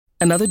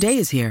Another day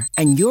is here,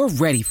 and you're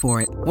ready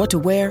for it. What to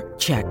wear?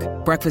 Check.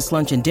 Breakfast,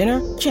 lunch, and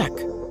dinner? Check.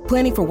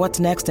 Planning for what's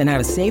next and how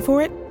to save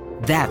for it?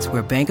 That's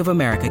where Bank of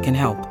America can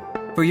help.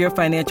 For your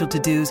financial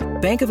to-dos,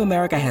 Bank of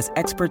America has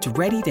experts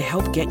ready to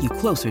help get you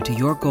closer to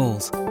your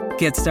goals.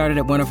 Get started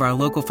at one of our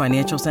local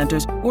financial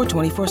centers or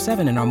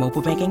 24/7 in our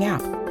mobile banking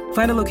app.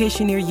 Find a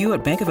location near you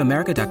at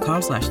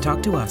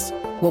bankofamerica.com/talktous.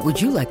 What would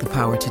you like the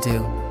power to do?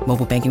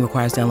 Mobile banking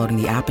requires downloading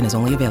the app and is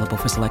only available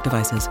for select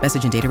devices.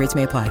 Message and data rates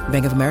may apply.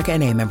 Bank of America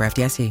N.A., member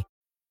FDIC.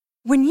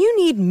 When you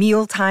need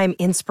mealtime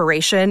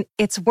inspiration,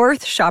 it's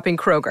worth shopping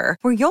Kroger,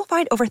 where you'll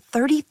find over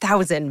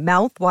 30,000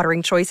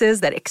 mouth-watering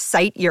choices that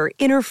excite your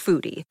inner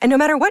foodie. And no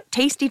matter what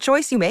tasty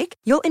choice you make,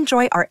 you'll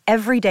enjoy our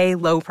everyday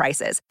low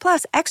prices,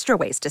 plus extra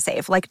ways to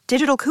save, like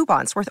digital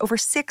coupons worth over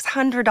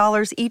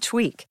 $600 each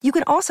week. You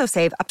can also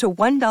save up to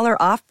 $1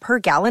 off per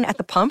gallon at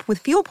the pump with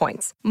fuel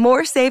points.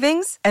 More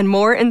savings and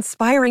more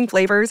inspiring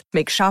flavors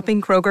make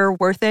shopping Kroger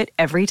worth it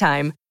every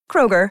time.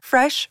 Kroger,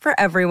 fresh for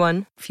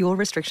everyone. Fuel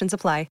restrictions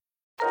apply.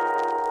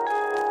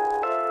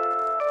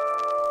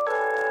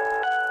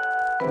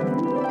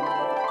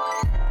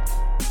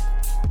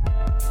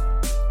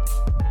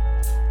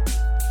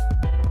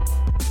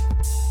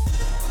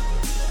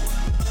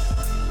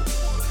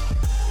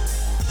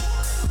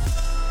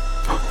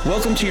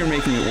 Welcome to You're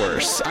Making It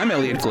Worse. I'm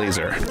Elliot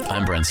Glazer.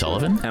 I'm Brent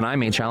Sullivan. And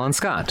I'm H. Alan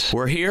Scott.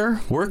 We're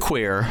here. We're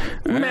queer.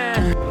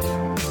 Meh.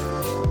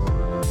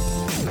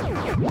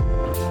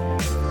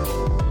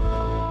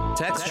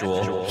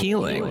 Textual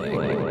healing.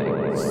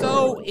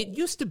 So it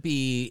used to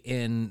be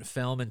in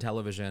film and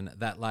television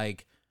that,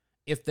 like,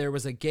 if there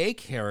was a gay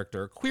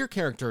character, queer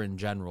character in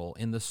general,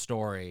 in the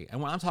story,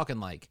 and when I'm talking,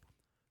 like,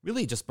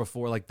 really just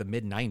before, like, the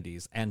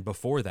mid-90s and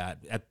before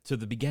that, to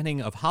the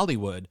beginning of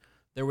Hollywood,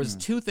 there was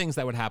two things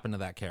that would happen to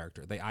that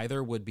character. They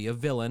either would be a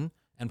villain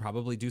and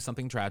probably do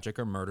something tragic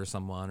or murder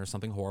someone or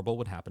something horrible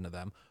would happen to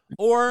them,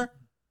 or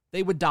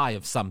they would die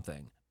of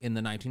something. In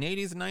the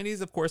 1980s and 90s,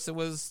 of course, it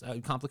was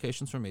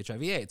complications from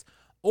HIV/AIDS.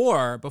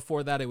 Or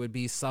before that, it would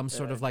be some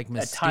sort of like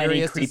mysterious a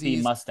tiny, creepy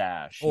disease,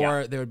 mustache.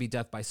 or there would be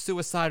death by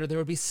suicide, or there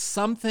would be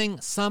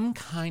something, some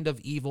kind of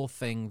evil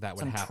thing that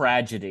would happen. Some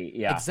tragedy,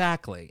 yeah.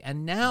 Exactly.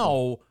 And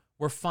now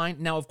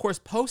now, of course,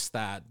 post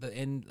that,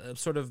 in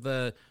sort of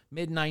the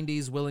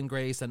mid-90s, Will and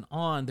Grace and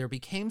on, there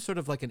became sort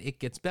of like an It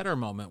Gets Better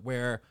moment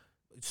where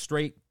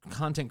straight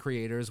content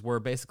creators were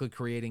basically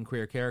creating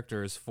queer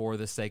characters for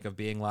the sake of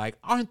being like,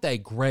 aren't they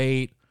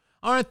great?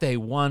 Aren't they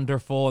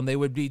wonderful? And they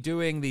would be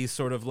doing these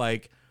sort of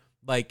like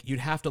you'd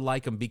have to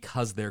like them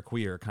because they're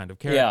queer kind of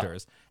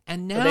characters. Yeah.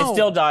 And now but they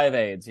still die of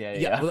AIDS.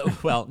 Yeah.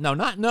 Well,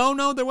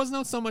 no, there was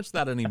no so much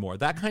that anymore.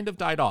 That kind of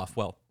died off.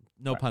 Well,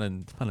 no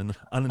pun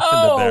unintended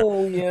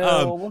there.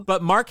 Yeah.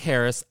 But Mark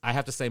Harris, I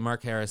have to say,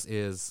 Mark Harris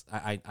is,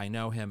 I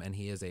know him, and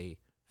he is a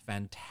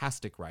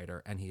fantastic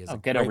writer, and he is a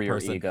get great over your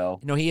person. ego.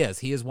 No, he is.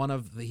 He is one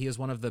of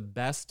the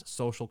best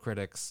social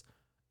critics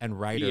and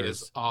writers. He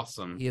is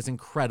awesome. He is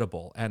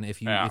incredible. And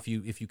if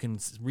you can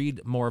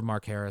read more of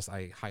Mark Harris,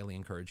 I highly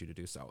encourage you to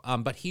do so.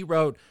 But he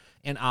wrote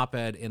an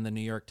op-ed in the New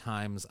York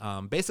Times,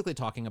 basically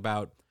talking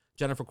about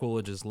Jennifer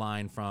Coolidge's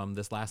line from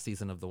this last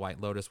season of The White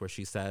Lotus, where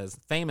she says,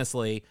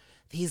 famously,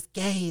 "These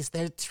gays,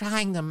 they're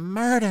trying to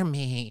murder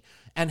me."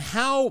 And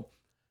how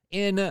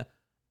even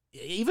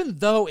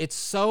though it's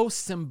so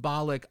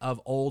symbolic of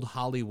old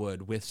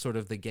Hollywood with sort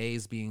of the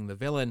gays being the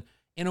villain,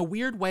 in a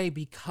weird way,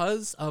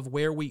 because of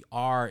where we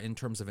are in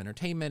terms of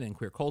entertainment and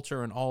queer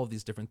culture and all of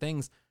these different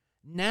things,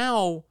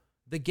 now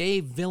the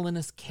gay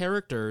villainous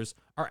characters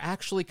are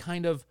actually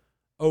kind of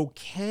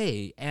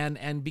okay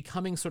and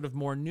becoming sort of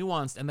more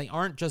nuanced, and they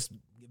aren't just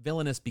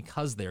villainous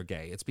because they're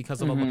gay. It's because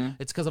of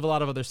a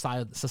lot of other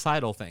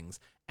societal things.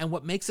 And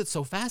what makes it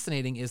so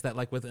fascinating is that,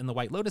 like within the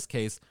White Lotus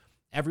case,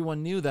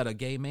 everyone knew that a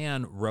gay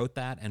man wrote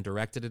that and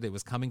directed it. It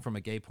was coming from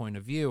a gay point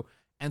of view,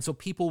 and so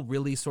people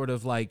really sort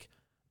of like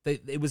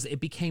it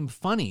became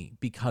funny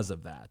because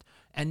of that.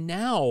 And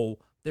now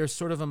there's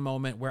sort of a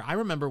moment where I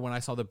remember when I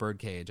saw The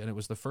Birdcage, and it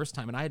was the first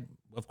time, and I,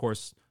 of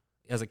course,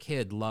 as a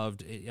kid,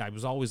 I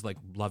was always like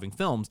loving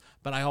films,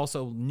 but I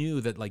also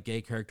knew that like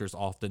gay characters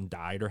often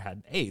died or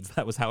had AIDS.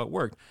 That was how it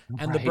worked.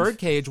 And The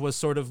Birdcage was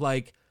sort of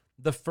like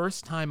the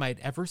first time I'd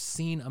ever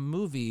seen a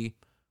movie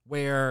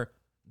where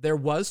there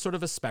was sort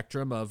of a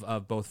spectrum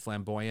of both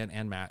flamboyant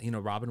and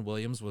Robin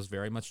Williams was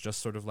very much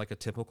just sort of like a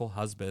typical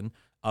husband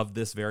of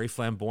this very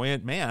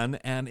flamboyant man.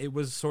 And it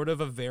was sort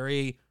of a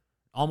very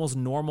almost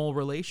normal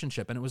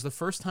relationship. And it was the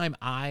first time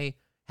I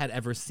had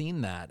ever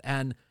seen that.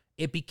 And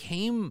it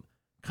became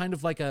kind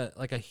of like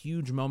a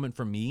huge moment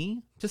for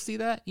me to see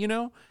that,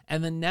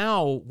 And then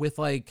now with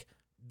like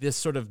this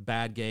sort of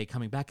bad gay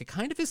coming back, it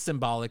kind of is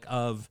symbolic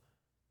of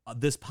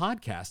this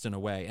podcast in a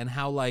way, and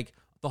how like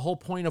the whole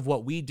point of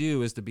what we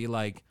do is to be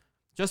like,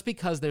 just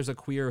because there's a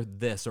queer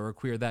this or a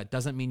queer that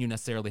doesn't mean you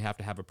necessarily have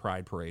to have a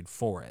pride parade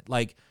for it.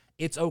 Like,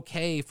 it's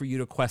okay for you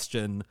to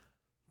question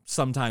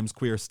sometimes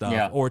queer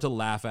stuff or to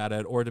laugh at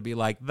it or to be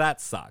like, that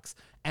sucks.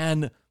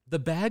 And the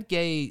bad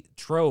gay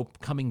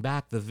trope coming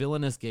back, the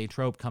villainous gay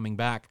trope coming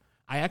back,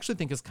 I actually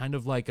think is kind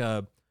of like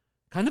a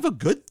kind of a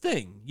good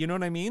thing. You know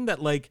what I mean?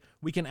 That like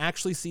we can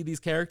actually see these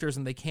characters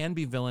and they can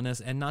be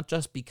villainous, and not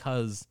just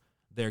because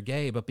they're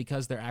gay, but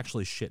because they're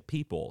actually shit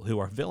people who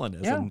are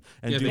villainous and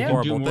do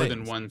horrible more things.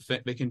 Than one thing.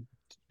 They can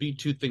be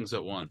two things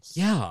at once.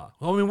 Yeah.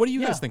 Well, I mean, what do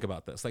you guys think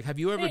about this? Like, have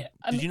you ever?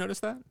 Did you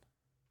notice that?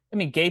 I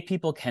mean, gay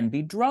people can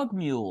be drug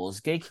mules.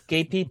 Gay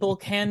people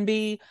can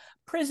be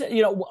prison.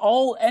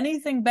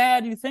 Anything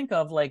bad you think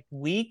of, like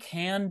we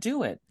can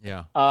do it.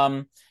 Yeah.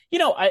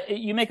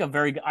 You make a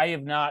very. I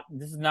have not.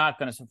 This is not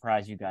going to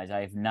surprise you guys.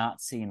 I have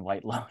not seen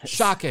White Lotus.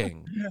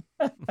 Shocking.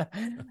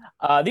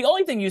 The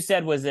only thing you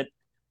said was that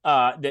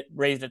that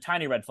raised a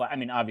tiny red flag. I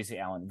mean, obviously,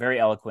 Alan, very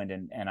eloquent,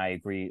 and I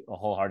agree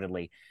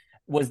wholeheartedly.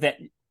 Was that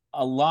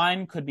a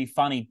line could be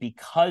funny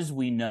because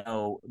we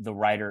know the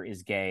writer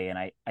is gay, and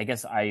I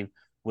guess I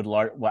would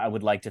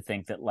like to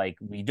think that like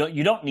you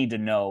don't need to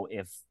know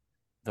if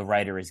the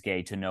writer is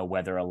gay to know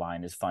whether a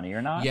line is funny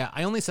or not. Yeah,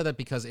 I only said that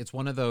because it's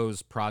one of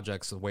those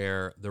projects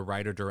where the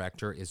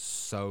writer-director is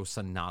so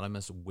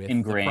synonymous with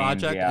Ingrained, the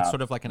project. yeah. It's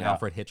sort of like an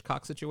Alfred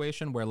Hitchcock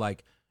situation where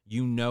like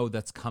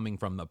that's coming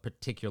from the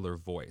particular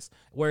voice.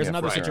 Whereas in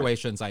other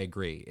situations, I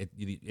agree.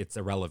 It's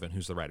irrelevant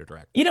who's the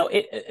writer-director.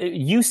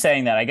 You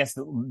saying that, I guess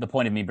the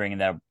point of me bringing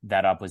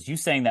that up was you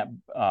saying that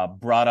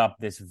brought up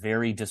this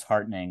very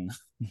disheartening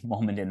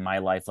moment in my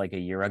life like a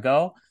year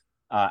ago.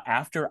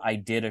 After I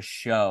did a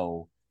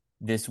show,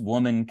 this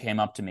woman came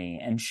up to me,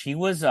 and she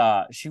was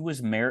a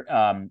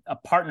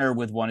partner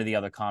with one of the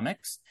other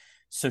comics.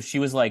 So she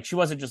was like, she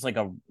wasn't just like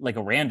a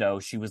rando.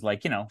 She was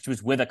like, she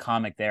was with a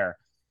comic there.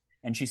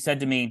 And she said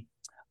to me,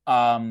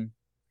 I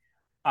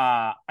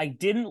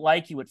didn't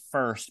like you at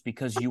first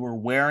because you were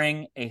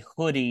wearing a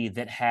hoodie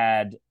that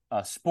had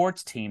a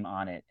sports team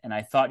on it, and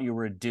I thought you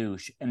were a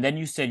douche. And then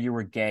you said you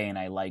were gay, and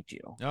I liked you.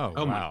 Oh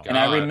my wow. God. And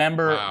I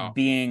remember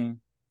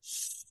being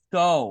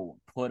so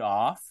put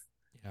off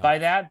by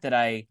that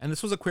I... And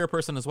this was a queer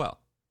person as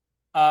well?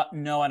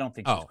 No, I don't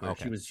think she was queer.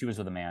 Okay. She was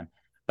with a man.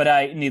 But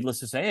I, needless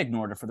to say,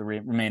 ignored her for the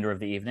remainder of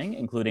the evening,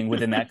 including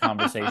within that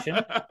conversation.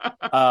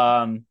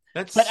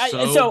 That's but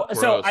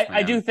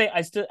I do think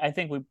I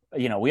think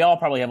we all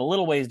probably have a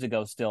little ways to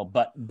go still.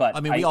 But I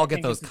mean, we all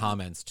get those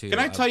comments too. Can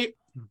I tell you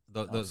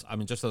those? I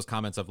mean, just those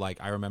comments of like,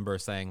 I remember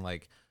saying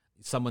like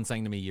someone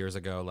saying to me years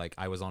ago, like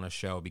I was on a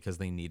show because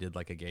they needed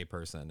like a gay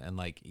person, and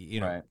like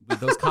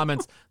those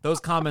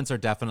comments are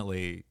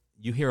definitely,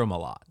 you hear them a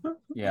lot.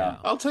 Yeah.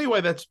 I'll tell you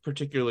why that's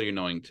particularly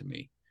annoying to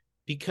me,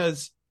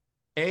 because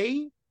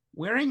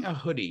wearing a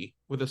hoodie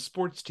with a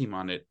sports team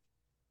on it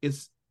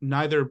is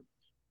neither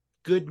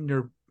good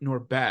nor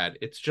bad.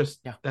 It's just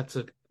that's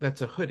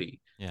a hoodie.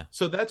 Yeah.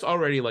 So that's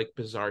already like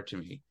bizarre to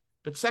me.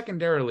 But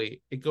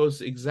secondarily, it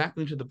goes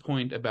exactly to the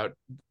point about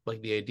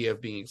like the idea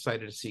of being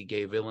excited to see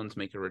gay villains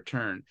make a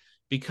return,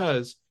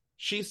 because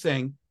she's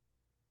saying,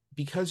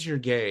 because you're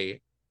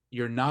gay,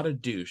 you're not a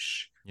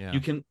douche. Yeah. You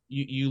can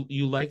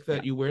you like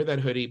that, you wear that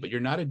hoodie, but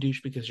you're not a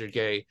douche because you're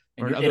gay.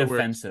 And you're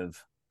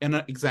inoffensive.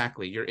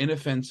 Exactly, you're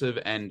inoffensive,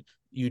 and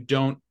you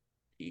don't.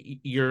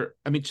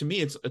 I mean, to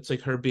me, it's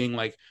like her being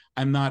like,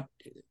 I'm not.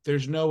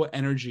 There's no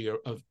energy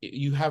of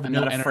you have I'm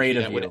no not energy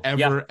that of would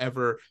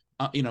ever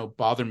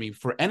bother me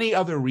for any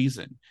other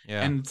reason.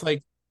 Yeah. And it's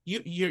like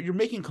you're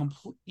making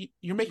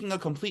a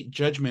complete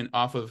judgment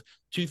off of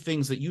two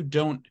things that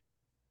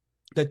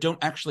don't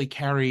actually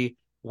carry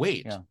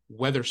weight. Yeah.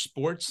 Whether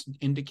sports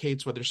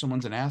indicates whether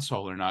someone's an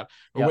asshole or not,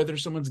 or whether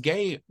someone's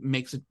gay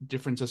makes a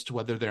difference as to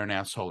whether they're an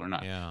asshole or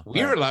not. Yeah.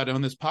 We're allowed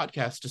on this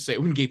podcast to say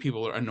when gay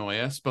people annoy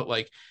us, but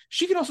like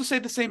she can also say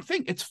the same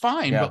thing. It's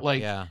fine. But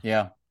like,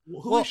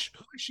 who is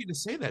she to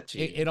say that to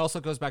you? It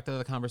also goes back to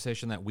the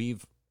conversation that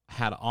we've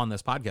had on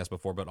this podcast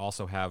before, but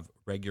also have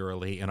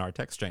regularly in our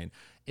text chain,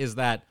 is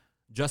that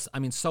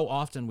so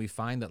often we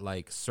find that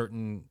like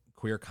certain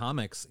queer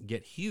comics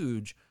get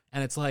huge,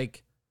 and it's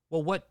like,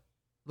 well, what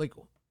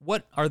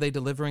are they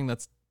delivering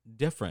that's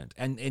different?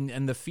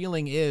 And the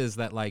feeling is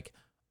that like,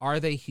 are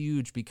they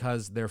huge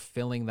because they're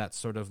filling that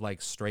sort of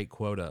like straight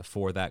quota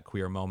for that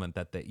queer moment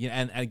that they,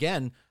 and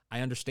again,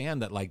 I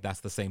understand that like, that's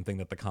the same thing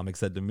that the comic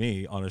said to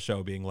me on a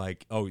show, being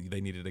like, oh, they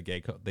needed a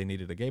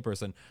gay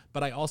person.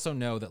 But I also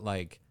know that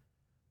like,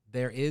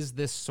 there is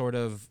this sort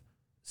of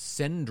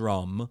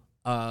syndrome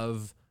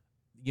of,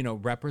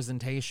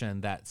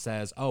 representation that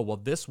says, oh, well,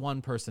 this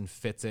one person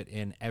fits it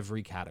in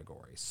every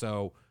category,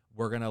 so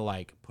we're going to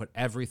like put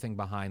everything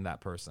behind that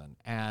person.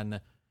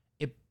 And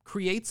it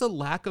creates a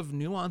lack of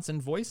nuance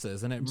in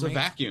voices. And it's a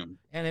vacuum.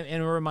 And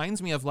it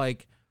reminds me of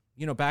like,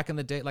 back in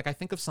the day, like I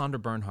think of Sandra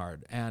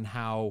Bernhard and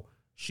how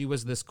she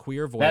was this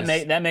queer voice.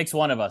 That makes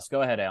one of us.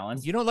 Go ahead, Alan.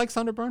 You don't like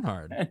Sandra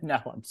Bernhard?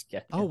 No, I'm just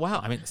kidding. Oh, wow.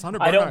 I mean, Sandra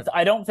Bernhard.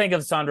 I don't think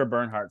of Sandra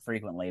Bernhard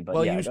frequently, but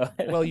go ahead.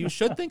 Well, you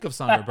should think of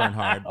Sandra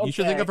Bernhard. Okay. You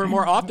should think of her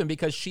more often,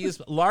 because she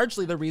is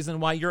largely the reason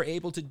why you're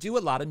able to do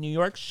a lot of New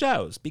York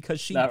shows, because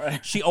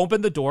she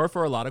opened the door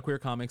for a lot of queer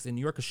comics in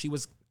New York, because she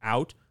was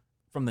out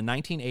from the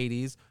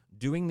 1980s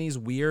doing these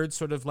weird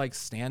sort of like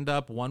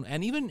stand-up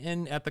and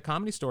even at the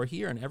Comedy Store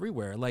here and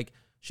everywhere, like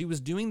she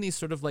was doing these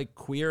sort of like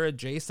queer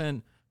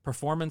adjacent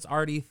performance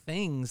arty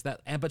things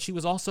but she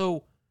was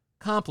also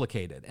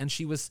complicated, and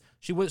she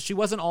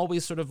wasn't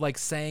always sort of like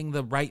saying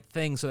the right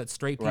thing so that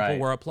straight people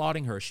were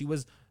applauding her. She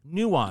was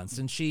nuanced,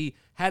 and she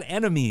had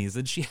enemies,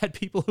 and she had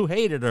people who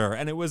hated her,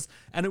 and it was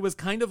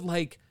kind of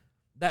like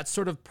that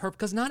sort of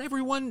because not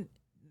everyone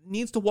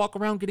needs to walk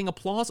around getting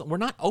applause. We're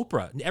not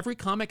Oprah. Every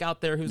comic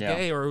out there who's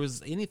gay or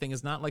who's anything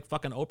is not like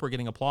fucking Oprah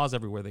getting applause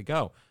everywhere they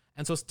go.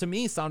 And so to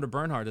me, Sandra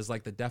Bernhard is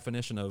like the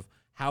definition of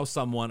how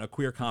a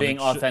queer comic being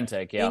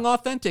authentic, being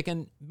authentic,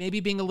 and maybe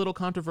being a little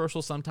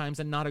controversial sometimes,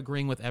 and not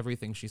agreeing with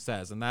everything she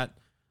says. And that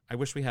I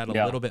wish we had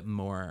a little bit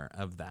more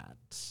of that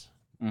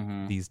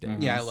these days.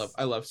 Yeah,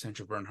 I love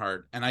Sandra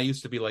Bernhard, and I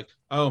used to be like,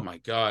 oh my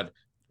god,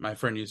 my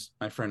friend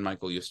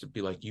Michael used to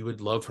be like, you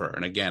would love her,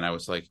 and again I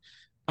was like,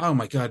 oh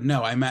my god,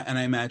 no. I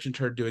imagined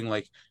her doing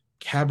like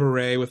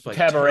cabaret with like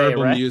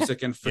terrible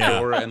music and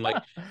fedora and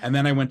like, and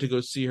then I went to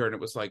go see her, and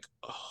it was like,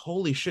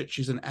 holy shit,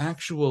 she's an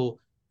actual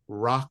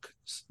rock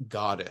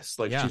goddess.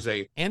 Like she's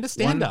a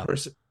stand-up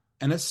person,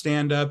 and a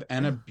stand-up,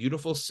 and a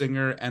beautiful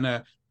singer, and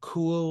a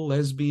cool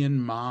lesbian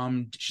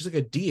mom. She's like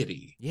a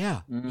deity.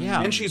 Yeah.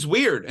 And she's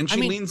weird, and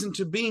she leans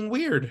into being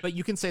weird. But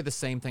you can say the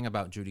same thing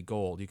about Judy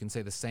Gold. You can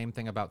say the same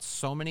thing about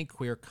so many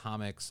queer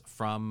comics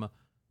from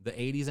the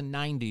 80s and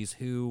 90s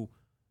who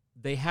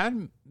they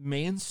had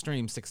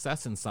mainstream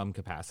success in some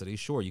capacity.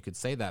 Sure, you could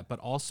say that, but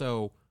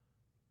also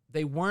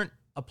they weren't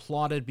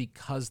applauded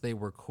because they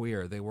were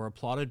queer. They were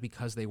applauded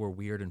because they were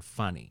weird and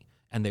funny,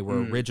 and they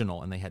were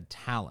original, and they had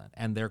talent,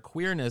 and their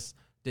queerness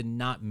did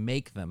not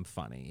make them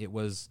funny. It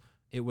was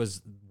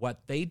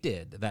what they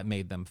did that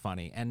made them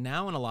funny. And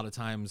now, in a lot of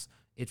times,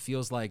 it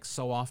feels like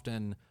so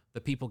often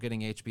the people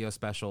getting HBO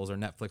specials or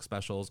Netflix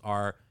specials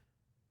are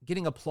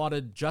getting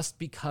applauded just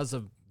because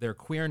of their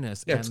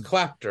queerness. Yeah, it's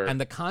clapter. And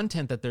the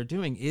content that they're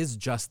doing is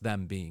just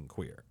them being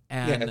queer.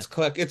 And it's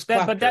clapter.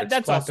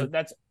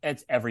 But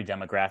it's every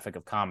demographic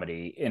of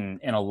comedy in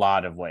a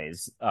lot of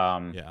ways.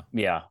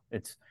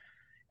 It's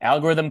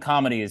algorithm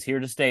comedy is here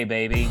to stay,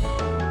 baby.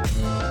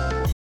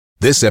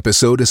 This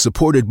episode is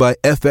supported by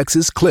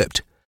FX's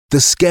Clipped,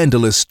 the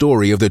scandalous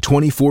story of the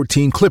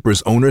 2014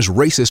 Clippers owner's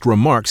racist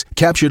remarks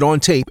captured on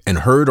tape and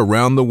heard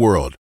around the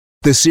world.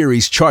 The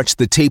series charts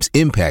the tape's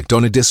impact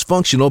on a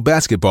dysfunctional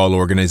basketball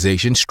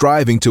organization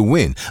striving to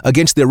win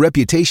against their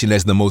reputation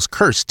as the most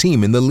cursed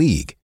team in the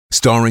league.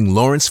 Starring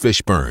Lawrence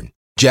Fishburne,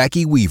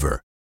 Jackie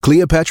Weaver,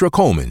 Cleopatra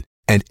Coleman,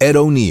 and Ed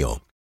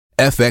O'Neill.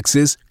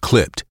 FX's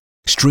Clipped,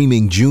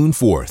 streaming June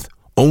 4th,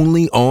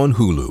 only on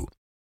Hulu.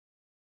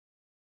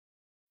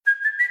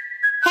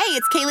 Hey,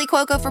 it's Kaylee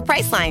Cuoco for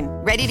Priceline.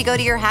 Ready to go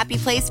to your happy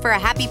place for a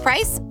happy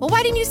price? Well,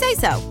 why didn't you say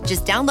so?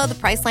 Just download the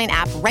Priceline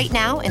app right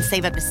now and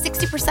save up to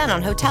 60%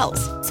 on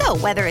hotels. So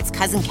whether it's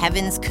Cousin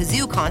Kevin's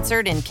Kazoo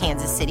Concert in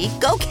Kansas City,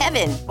 go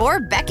Kevin, or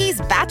Becky's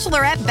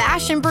Bachelorette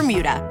Bash in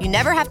Bermuda, you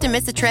never have to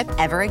miss a trip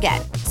ever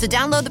again. So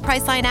download the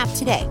Priceline app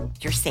today.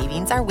 Your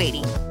savings are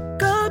waiting.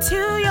 Go to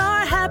your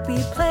happy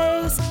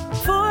place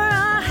for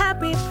a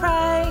happy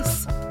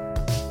price.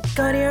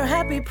 Go to your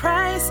happy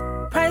price,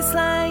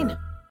 Priceline.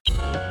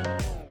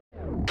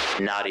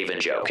 Not even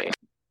joking.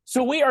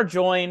 So we are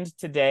joined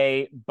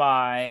today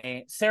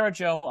by Sarah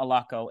Jo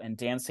Allocco and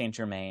Dan St.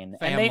 Germain.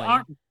 Family.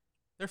 And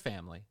they're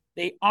family.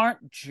 They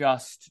aren't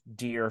just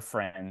dear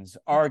friends,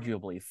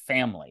 arguably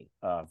family.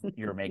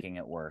 You're making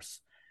it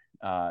worse.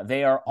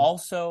 They are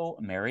also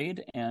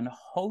married and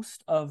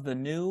host of the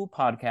new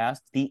podcast,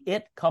 the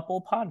It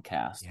Couple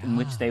Podcast, in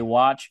which they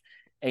watch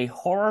a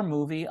horror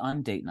movie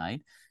on date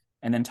night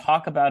and then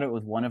talk about it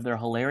with one of their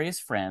hilarious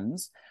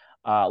friends.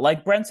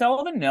 Like Brent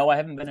Sullivan, no, I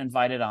haven't been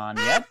invited on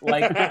yet.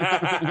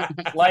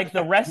 Like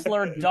the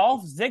wrestler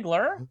Dolph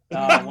Ziggler.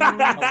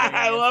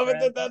 I love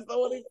it that's the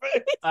one he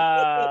picked.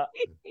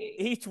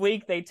 Each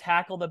week they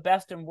tackle the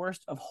best and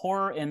worst of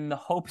horror in the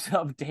hopes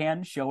of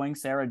Dan showing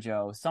Sarah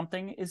Jo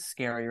something is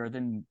scarier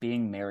than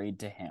being married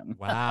to him.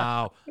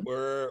 Wow.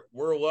 We're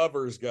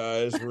lovers,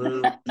 guys.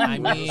 We're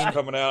just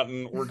coming out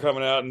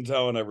and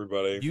telling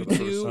everybody you for the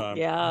two, first time.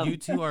 Yeah. You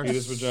two are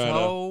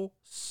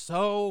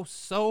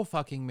so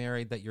fucking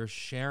married that you're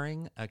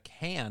sharing a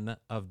can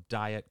of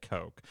Diet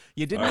Coke.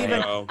 You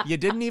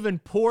didn't even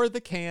pour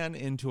the can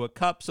into a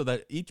cup so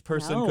that each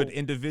person could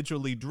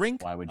individually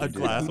drink a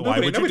glass.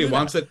 Nobody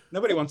wants it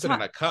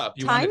in a cup.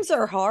 Times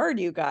are hard,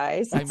 you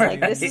guys. It's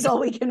like this is all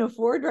we can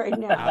afford right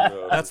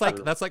now. That's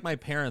like my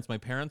parents. My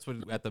parents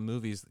would at the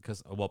movies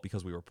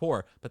because we were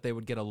poor, but they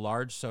would get a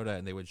large soda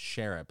and they would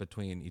share it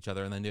between each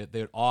other, and then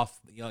they would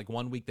like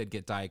 1 week they'd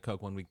get Diet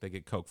Coke, 1 week they'd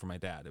get Coke for my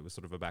dad. It was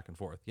sort of a back and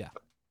forth. Yeah.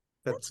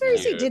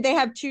 Seriously, did they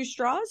have 2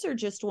 straws or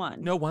just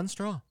one? No, one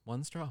straw.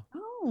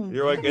 Oh,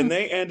 you're like, and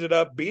they ended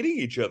up beating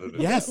each other.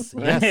 Yes.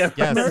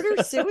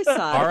 Murder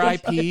suicide.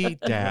 R.I.P.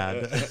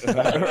 Dad.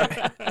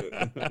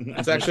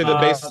 It's actually the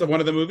basis of one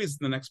of the movies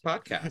in the next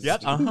podcast.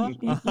 Yep.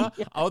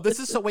 Oh, this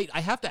is so. Wait, I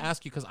have to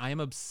ask you because I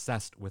am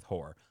obsessed with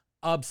horror.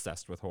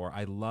 obsessed with horror.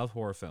 I love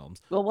horror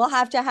films. Well, we'll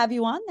have to have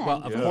you on then.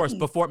 Well, of course,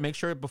 before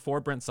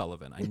Brent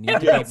Sullivan. I need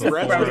to Yeah, be before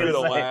Brent's gonna be the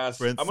last.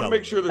 Brent I'm gonna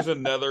make sure there's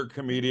another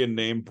comedian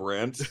named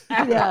Brent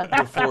Yeah.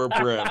 before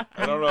Brent.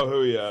 I don't know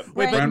who yet.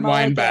 Wait, Brent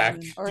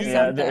Weinbach. Or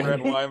Yeah, something.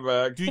 Brent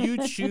Weinbach. Do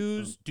you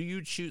choose?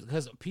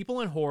 Because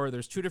people in horror,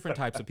 there's two different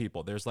types of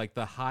people. There's like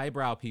the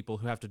highbrow people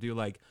who have to do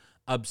like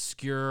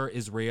obscure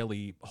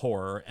Israeli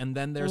horror, and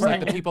then there's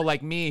like the people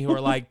like me who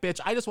are like, bitch,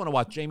 I just want to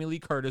watch Jamie Lee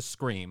Curtis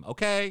scream.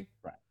 Okay,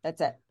 Right.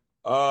 That's it.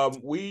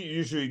 We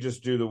usually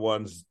just do the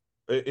ones.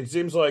 It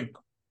seems like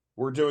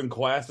we're doing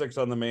classics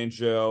on the main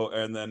show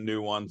and then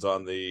new ones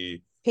on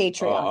the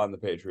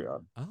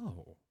Patreon.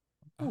 Oh,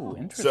 Ooh,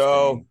 interesting.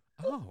 So,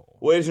 oh,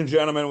 ladies and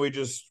gentlemen, we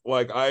just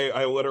like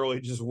I literally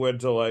just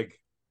went to like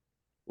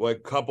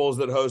couples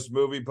that host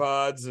movie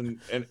pods and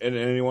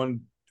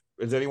anyone.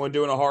 Is anyone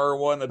doing a horror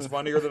one that's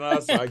funnier than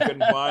us? I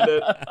couldn't find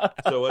it,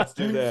 so let's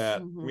do that.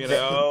 You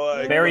know,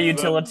 like, very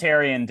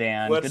utilitarian,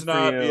 Dan. Let's Good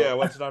not, for you.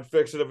 let's not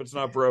fix it if it's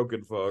not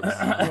broken, folks.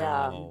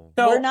 Yeah. So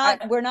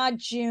we're not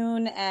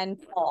June and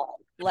Paul.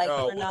 Like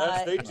No, we're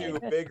not. they do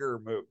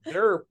bigger movies.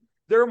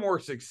 They're more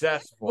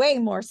successful. Way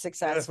more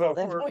successful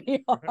than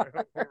we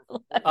are.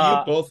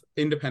 You both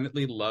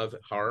independently love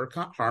horror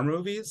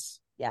movies?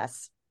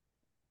 Yes.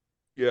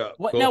 Yeah.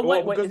 What? Cool. No.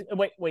 Well,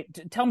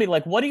 Wait. Tell me,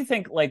 like, what do you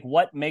think? Like,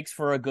 what makes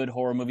for a good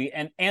horror movie,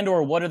 and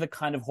or what are the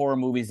kind of horror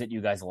movies that you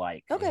guys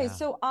like? Okay,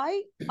 so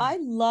I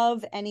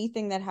love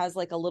anything that has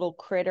like a little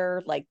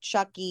critter, like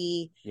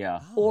Chucky,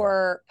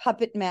 or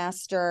Puppet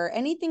Master,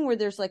 anything where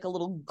there's like a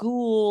little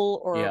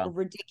ghoul or a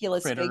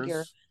ridiculous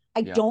figure.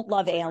 I don't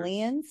love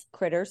aliens,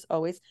 critters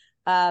always.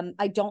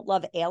 I don't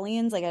love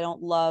aliens. Like I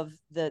don't love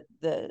the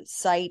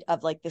sight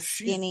of like the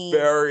skinny. She's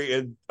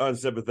very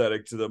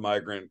unsympathetic to the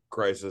migrant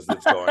crisis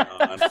that's going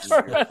on. That's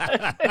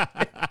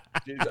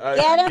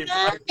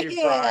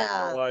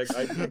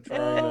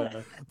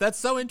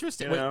so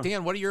interesting. You know? Wait,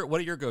 Dan, what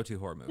are your go-to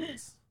horror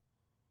movies?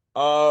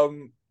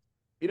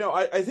 You know,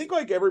 I think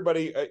like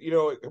everybody, you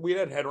know, we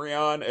had Henry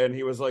on, and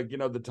he was like, you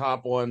know, the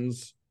top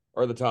ones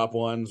are the top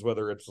ones,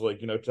 whether it's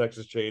like, you know,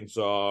 Texas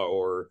Chainsaw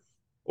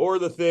or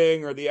The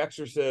Thing or The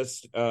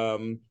Exorcist.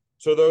 So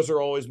those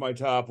are always my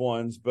top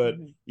ones. But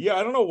yeah,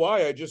 I don't know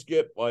why. I just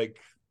get like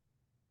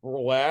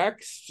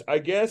relaxed, I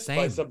guess,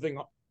 by something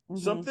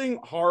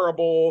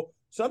horrible,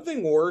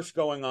 something worse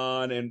going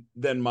on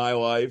than my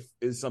life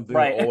is something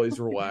that always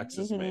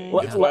relaxes me.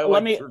 It's why I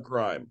like true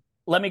crime.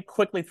 Let me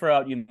quickly throw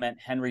out, you meant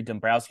Henry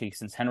Dombrowski,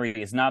 since Henry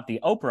is not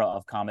the Oprah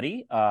of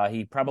comedy.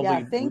 He probably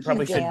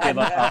should give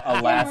a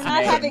last name.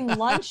 We're not having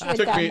lunch with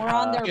them. We're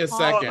on their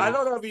podcast. I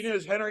don't know if you knew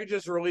this. Henry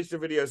just released a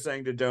video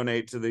saying to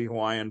donate to the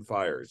Hawaiian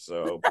fires.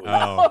 So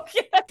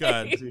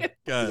Good.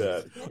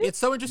 It's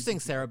so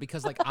interesting, Sarah,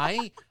 because like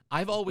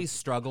I've always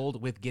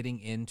struggled with getting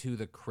into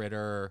the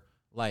critter,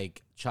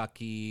 like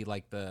Chucky,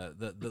 like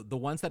the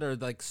ones that are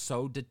like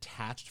so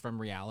detached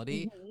from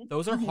reality.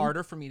 Those are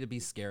harder for me to be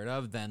scared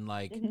of than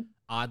like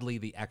oddly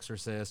The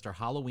Exorcist or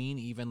Halloween.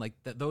 Even like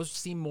those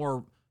seem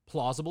more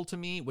plausible to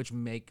me, which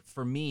make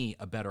for me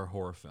a better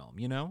horror film.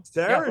 You know,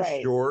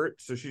 Sarah's short,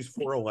 so she's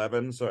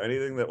 4'11". So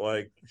anything that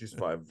like she's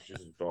 5, she's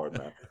taller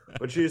now,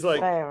 but she's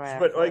like,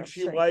 but like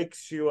she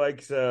likes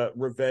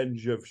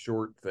revenge of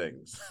short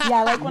things.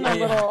 Yeah, like when a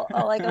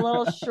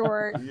little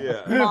short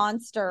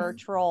monster or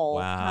troll.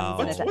 Wow.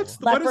 Comes in. What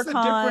is the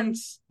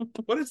difference?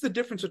 What is the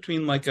difference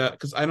between like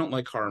because I don't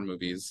like horror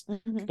movies,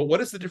 but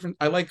what is the difference?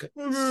 I like.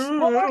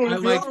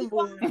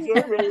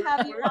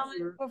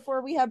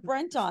 Before we have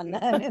Brent on,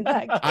 then in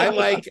that case. I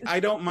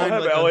don't mind.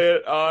 We'll have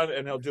Elliot on,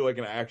 and he'll do like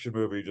an action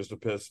movie just to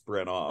piss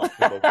Brent off.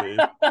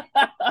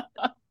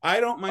 I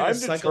don't mind. I'm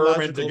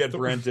determined to get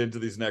Brent into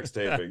these next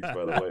tapings.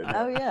 By the way.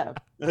 Oh yeah.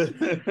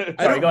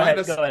 Go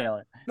ahead,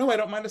 Elliot. No, I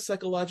don't mind a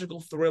psychological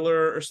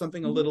thriller or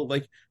something a little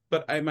like.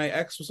 But my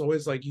ex was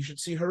always like, "You should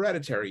see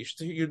Hereditary.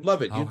 You'd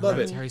love it. You'd love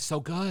it. Hereditary's so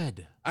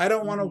good." I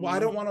don't want to. I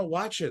don't want to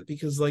watch it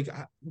because like,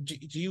 do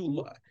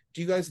you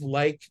guys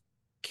like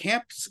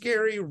camp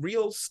scary,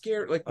 real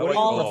scary? Like what do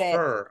you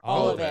prefer?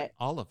 All of it.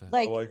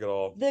 Like, I like it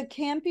all. The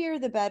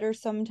campier, the better.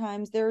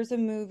 Sometimes there's a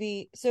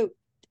movie. So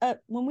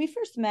when we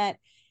first met,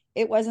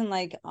 it wasn't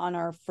like on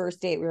our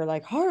first date we were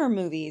like horror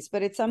movies,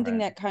 but it's something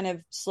that kind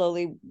of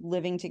slowly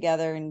living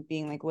together and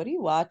being like, what are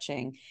you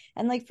watching?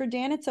 And like for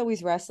Dan, it's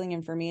always wrestling,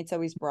 and for me, it's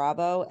always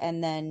Bravo.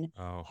 And then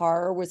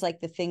horror was like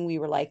the thing we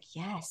were like,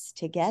 yes,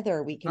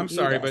 together we can. I'm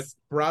sorry, but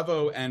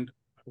Bravo and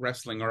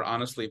wrestling are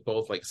honestly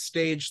both like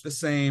staged the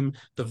same.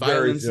 The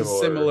violence is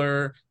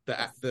similar.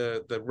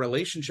 The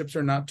relationships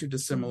are not too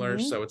dissimilar,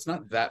 so it's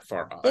not that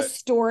far off. The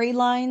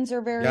storylines are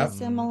very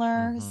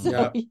similar.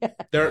 So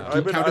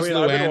I've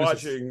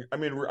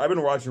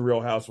been watching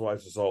Real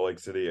Housewives of Salt Lake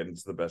City, and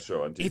it's the best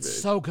show on TV.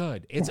 It's so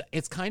good.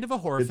 It's kind of a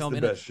horror film.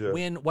 The best show.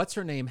 When what's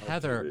her name,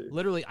 Heather?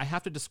 Literally, I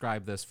have to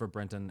describe this for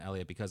Brent and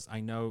Elliot because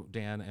I know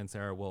Dan and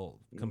Sarah will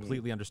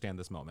completely understand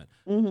this moment.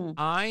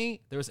 There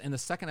was in the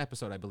second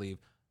episode, I believe.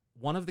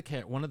 One of the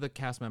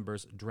cast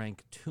members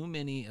drank too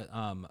many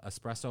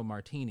espresso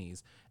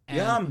martinis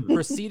and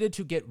proceeded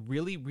to get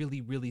really,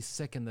 really, really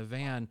sick in the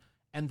van.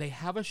 and they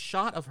have a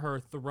shot of her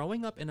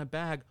throwing up in a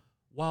bag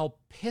while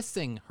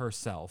pissing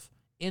herself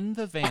in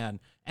the van,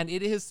 and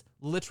it is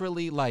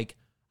literally like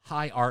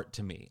high art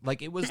to me.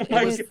 Like it was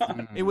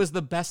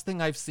the best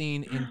thing I've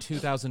seen in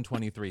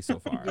 2023 so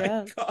far.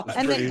 Yeah.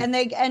 And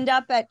they end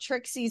up at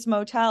Trixie's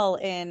motel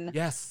in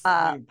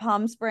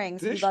Palm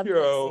Springs. This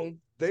show,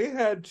 they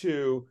had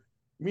to,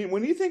 I mean,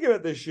 when you think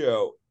about this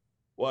show,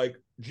 like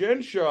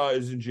Jen Shaw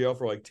is in jail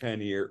for like 10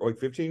 years, or like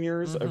 15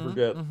 years. I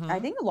forget. I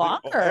think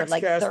longer,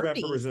 like cast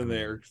 30. members in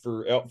there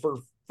for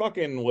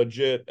fucking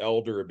legit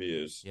elder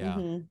abuse.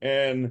 Yeah.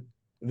 And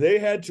they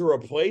had to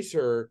replace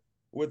her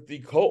with the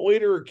cult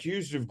leader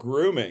accused of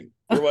grooming.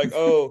 They're like,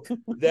 oh,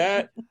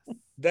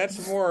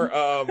 that's more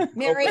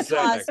Mary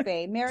copacetic.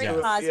 Cosby. Mary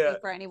Cosby,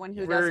 for anyone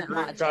who doesn't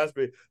watch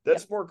Cosby.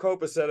 That's more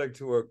copacetic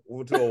to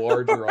a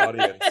larger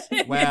audience.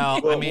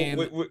 Well, I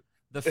mean,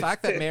 the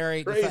fact that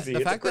Mary, crazy.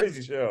 the fact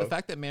crazy show. The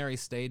fact that Mary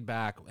stayed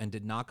back and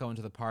did not go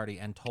into the party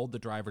and told the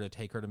driver to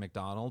take her to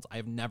McDonald's, I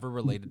have never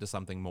related to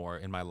something more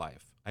in my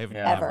life. I have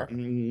never.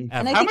 And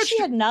I think she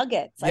had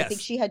nuggets. Yes. I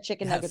think she had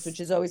chicken nuggets, which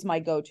is always my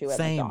go-to at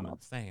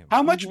McDonald's. Same.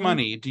 How much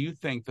money do you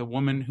think the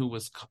woman who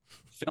was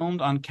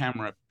filmed on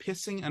camera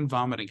pissing and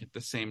vomiting at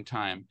the same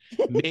time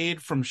made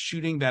from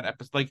shooting that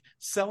episode, like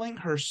selling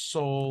her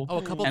soul? Oh,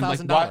 a couple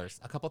 $1,000.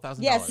 A couple $1,000.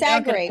 Yeah,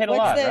 SAG rate.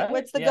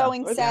 What's the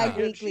going SAG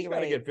weekly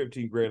rate? She's got to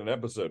get $15,000 an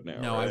episode now.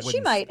 No, right? I she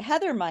might.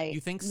 Heather might.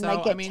 You think so?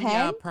 Might get I mean, 10?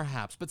 yeah,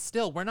 perhaps, but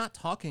still, we're not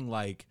talking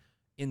like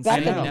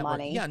insane network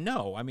money. Yeah,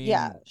 no, I mean,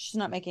 yeah, she's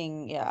not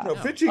making. Yeah, no,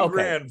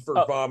 $15,000 for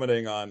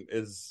vomiting on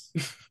it's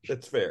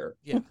fair.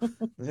 Yeah.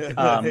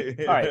 All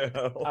right,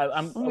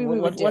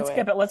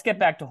 let's get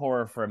back to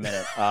horror for a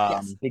minute,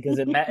 because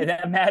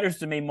that matters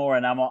to me more,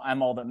 and I'm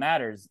all that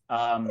matters.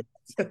 I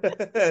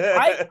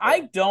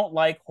don't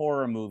like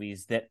horror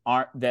movies that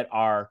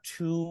are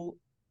too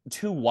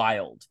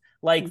wild.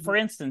 Like for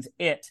instance,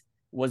 It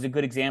was a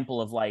good example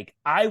of like,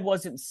 I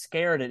wasn't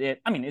scared at it.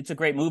 I mean, it's a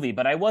great movie,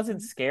 but I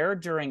wasn't scared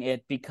during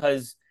it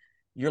because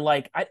you're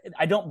like,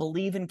 I don't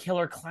believe in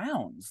killer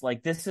clowns.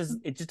 Like it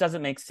just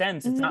doesn't make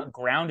sense. It's not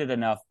grounded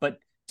enough. But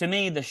to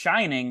me, The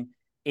Shining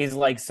is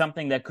like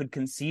something that could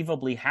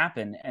conceivably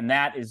happen. And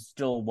that is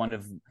still one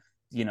of,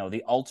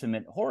 the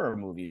ultimate horror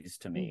movies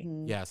to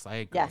me. Yes, I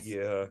agree. Yes.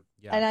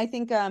 Yeah. And I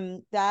think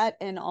that,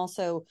 and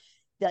also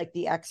like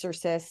The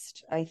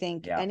Exorcist, I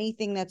think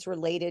anything that's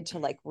related to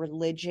like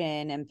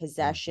religion and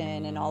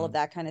possession and all of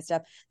that kind of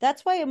stuff.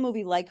 That's why a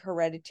movie like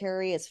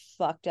Hereditary, as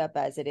fucked up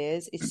as it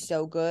is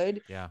so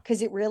good. Yeah.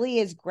 Because it really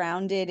is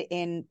grounded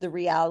in the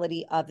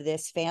reality of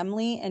this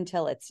family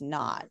until it's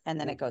not.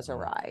 And then it goes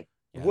awry.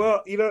 Yeah.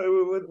 Well,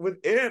 with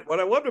It, what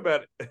I loved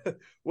about it,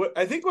 what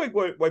I think like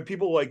why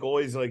people like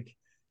always like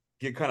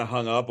get kind of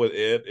hung up with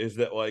It is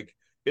that like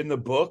in the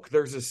book,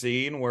 there's a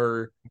scene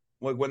where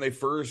like when they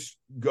first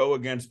go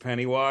against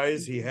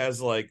Pennywise, he has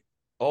like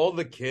all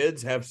the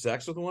kids have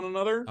sex with one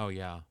another. Oh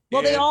yeah.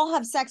 Well, they all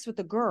have sex with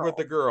the girl. With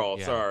the girl,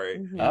 sorry.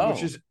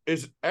 Which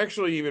is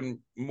actually even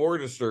more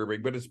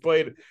disturbing, but it's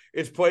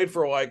played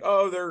for like,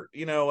 oh, they're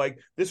like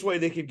this way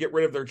they could get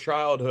rid of their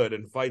childhood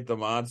and fight the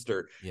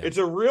monster. Yeah. It's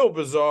a real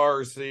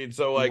bizarre scene.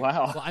 So like,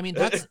 wow. Well, I mean,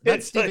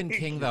 that's Stephen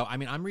King though. I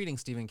mean, I'm reading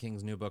Stephen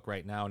King's new book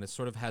right now, and it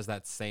sort of has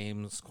that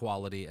same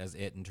quality as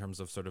It in terms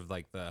of sort of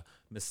like the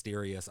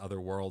mysterious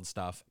otherworld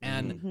stuff.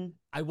 And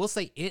I will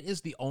say It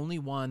is the only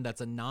one that's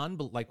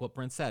like what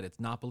Brent said, it's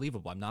not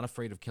believable. I'm not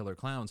afraid of killer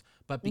clowns,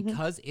 but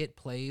because it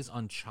plays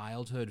on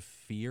childhood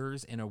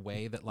fears in a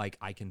way that like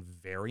I can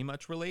very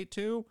much relate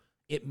to,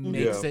 it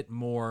makes it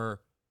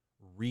more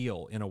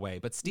real in a way.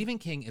 But Stephen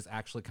King is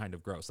actually kind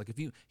of gross. Like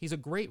he's a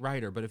great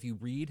writer, but if you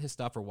read his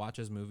stuff or watch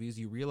his movies,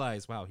 you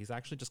realize, wow, he's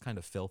actually just kind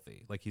of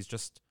filthy. Like he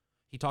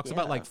talks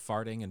about like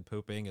farting and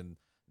pooping and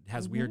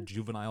has weird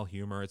juvenile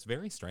humor. It's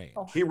very strange.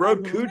 He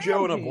wrote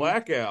Cujo in a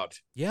blackout.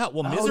 Yeah,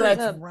 well,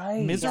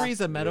 Misery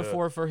is a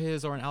metaphor for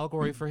his, or an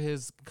allegory for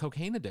his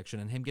cocaine addiction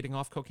and him getting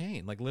off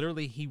cocaine. Like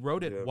literally, he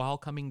wrote it while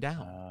coming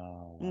down.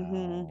 Oh,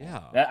 wow.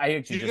 Yeah, I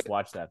actually just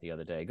watched that the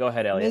other day. Go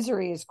ahead, Elliot.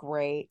 Misery is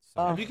great.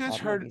 Have you guys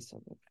heard?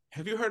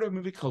 Have you heard of a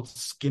movie called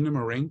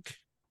Skinamarink?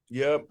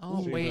 Yep.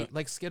 Oh wait,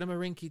 like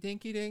Skidamarinky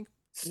Dinky Dink.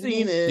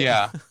 Seen it?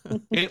 Yeah,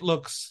 it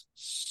looks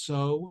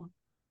so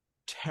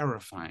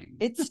terrifying.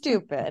 It's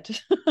stupid.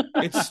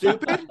 It's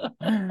stupid.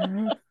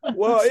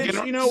 Well, it's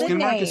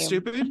Skinamarink is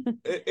stupid.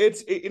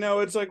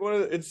 It's like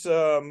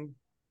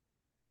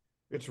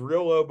it's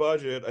real low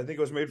budget. I think it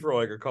was made for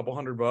like a couple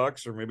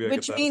 $100 or maybe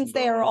which means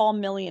they are all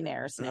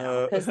millionaires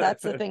now, because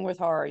that's the thing with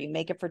horror. You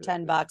make it for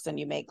 $10 and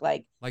you make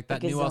like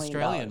that new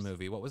Australian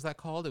movie. What was that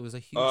called? It was a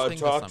huge thing.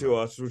 Talk to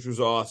Us, which was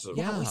awesome.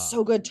 Yeah, it was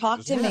so good.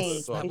 Talk to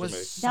me.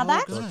 Now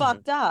that's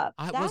fucked up.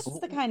 That's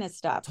the kind of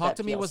stuff. Talk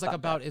to Me was like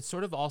about. It's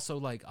sort of also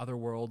like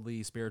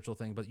otherworldly spiritual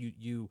thing, but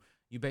you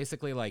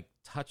basically like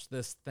touch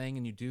this thing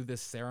and you do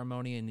this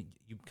ceremony and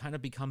you kind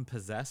of become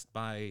possessed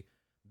by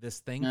this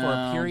thing for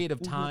a period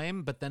of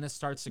time, but then it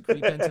starts to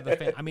creep into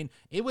the I mean,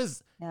 it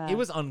was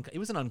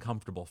an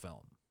uncomfortable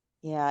film.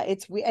 Yeah,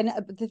 it's weird. And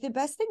the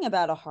best thing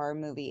about a horror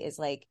movie is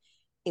like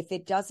if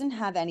it doesn't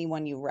have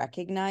anyone you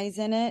recognize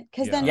in it,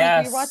 because then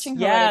Yes, you're watching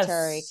yes.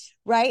 Hereditary,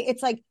 right?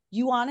 It's like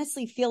you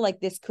honestly feel like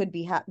this could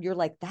be you're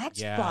like,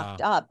 that's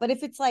fucked up. But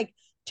if it's like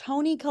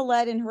Toni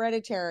Collette in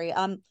Hereditary,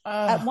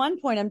 at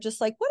one point I'm just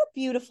like, what a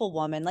beautiful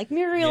woman, like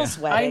Muriel's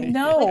wedding. I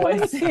know.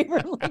 Like,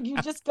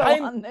 you just go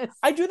on this.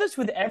 I do this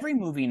with every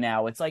movie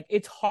now. It's like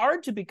it's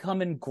hard to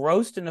become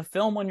engrossed in a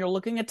film when you're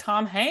looking at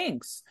Tom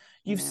Hanks.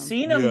 You've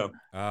seen him.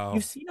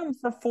 You've seen him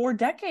for 4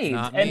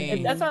 decades,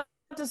 and that's not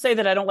to say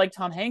that I don't like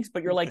Tom Hanks,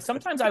 but you're like,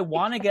 sometimes I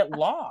want to get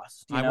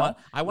lost. I want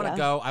to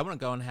go. I want to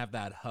go and have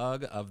that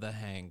hug of the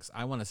Hanks.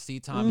 I want to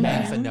see Tom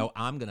Hanks and know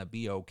I'm gonna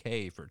be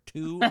okay for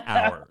 2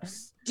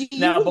 hours. Do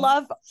you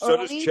love? So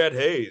does Chet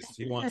Hayes.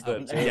 He wants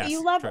that too. Do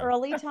you love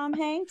early Tom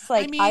Hanks?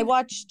 Like, I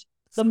watched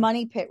The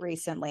Money Pit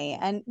recently,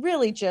 and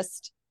really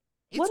just.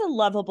 What a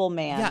lovable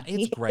man. Yeah,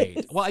 it's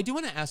great. Well, I do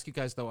want to ask you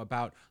guys, though,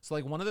 about... So,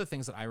 like, one of the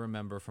things that I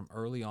remember from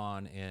early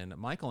on in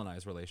Michael and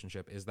I's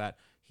relationship is that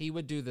he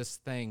would do this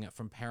thing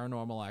from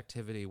Paranormal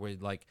Activity where,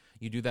 like,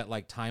 you do that,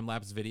 like,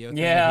 time-lapse video thing.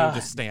 And he would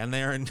just stand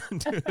there and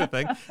do the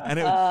thing. And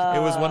it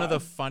was one of the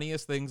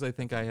funniest things I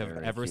think I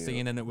have ever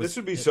seen. And it was... This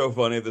would be so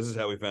funny if this is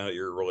how we found out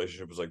your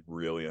relationship was, like,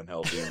 really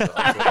unhealthy.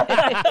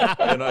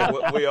 And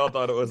we all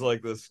thought it was,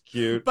 like, this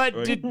cute. But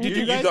did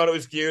you guys... You thought it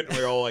was cute, and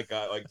we all, like,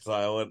 got, like,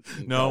 silent.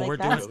 No, we're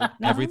doing...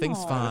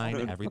 Everything's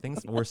fine.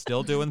 We're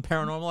still doing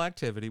Paranormal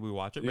Activity. We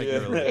watch it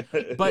regularly.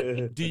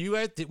 But do you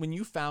guys, when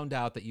you found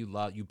out that you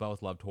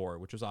both loved horror,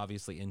 which was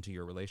obviously into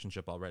your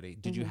relationship already,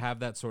 did you have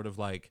that sort of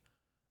like,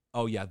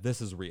 oh yeah, this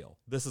is real.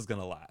 This is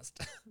gonna last?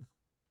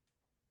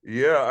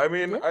 Yeah, I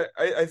mean,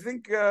 I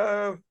think,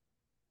 I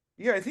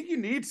think you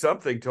need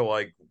something to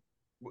like,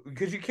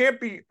 because you can't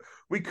be.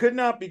 We could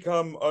not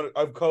become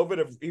of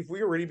COVID if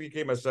we already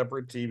became a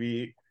separate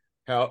TV.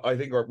 I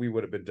think we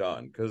would have been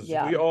done, because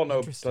we all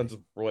know tons of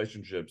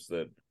relationships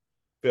that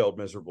failed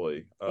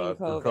miserably through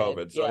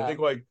COVID. So I think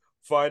like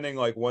finding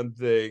like one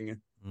thing,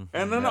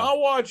 and then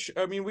I'll watch.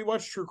 I mean, we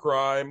watch true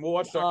crime. We'll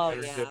watch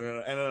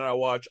documentaries, and then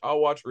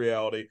I'll watch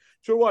reality.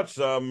 So we'll watch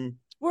some.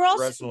 We're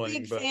also wrestling,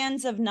 big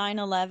fans of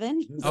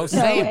 9/11. Oh, so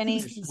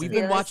same. We've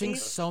been watching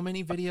so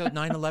many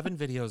 9/11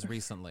 videos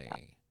recently.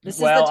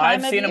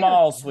 I've seen them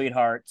all,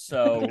 sweetheart.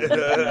 So,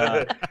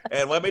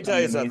 and let me tell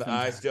you something.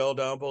 I still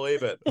don't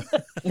believe it.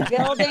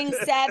 Building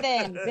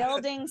 7.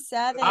 Building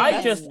 7.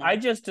 I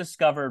just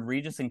discovered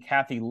Regis and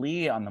Kathy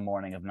Lee on the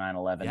morning of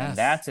 9/11, and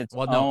that's its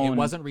own. No, it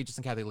wasn't Regis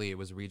and Kathy Lee. It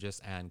was Regis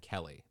and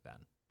Kelly then.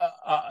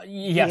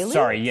 Yes, really?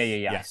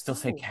 Sorry, yeah. I still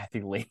say Kathy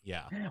Lee.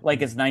 Yeah,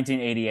 like it's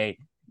 1988.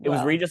 It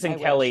was Regis and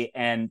Kelly,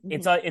 and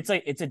it's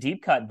a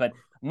deep cut. But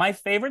my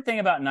favorite thing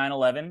about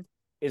 9/11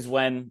 is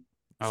when.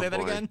 Say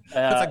that again.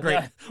 That's a great.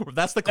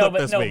 That's the clip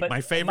this week.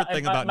 My favorite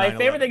thing about 9/11. My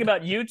favorite thing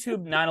about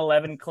YouTube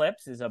 9/11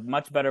 clips is a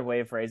much better way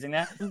of phrasing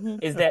that.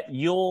 Is that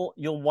you'll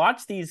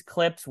watch these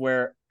clips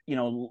where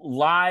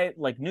live,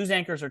 like news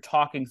anchors are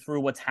talking through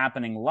what's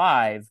happening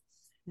live,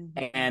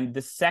 and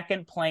the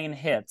second plane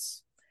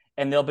hits,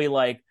 and they'll be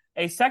like,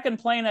 "A second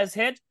plane has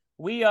hit.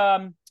 We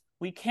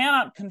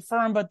cannot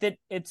confirm, but that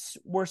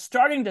we're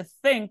starting to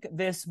think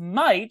this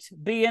might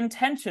be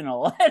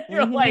intentional." And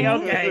you're like,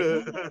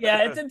 okay,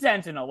 yeah, it's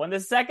intentional. When the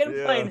second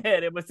plane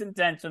hit, it was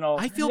intentional.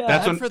 I feel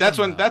bad for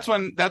them.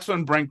 That's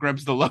when Brent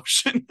grabs the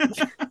lotion. He's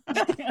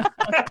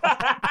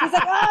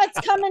like, oh, it's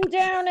coming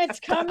down.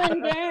 It's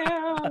coming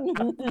down.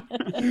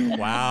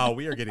 Wow,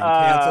 we are getting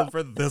canceled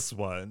for this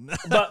one.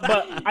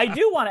 but I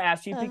do want to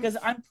ask you, because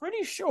I'm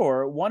pretty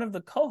sure one of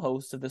the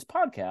co-hosts of this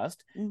podcast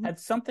had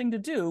something to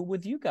do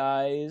with you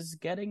guys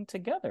getting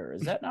together.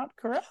 Is that not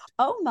correct?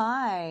 Oh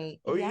my.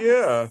 Oh yes,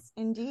 yeah.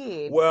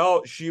 Indeed.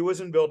 Well, she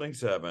was in Building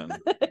 7.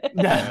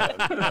 And,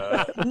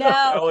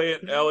 no.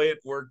 Elliot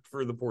worked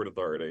for the Port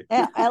Authority.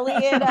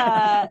 Elliot,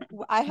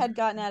 I had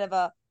gotten out of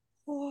a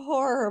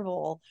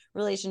horrible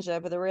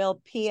relationship with a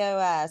real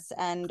POS,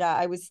 and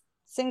I was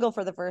single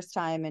for the first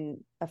time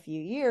in a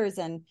few years,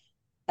 and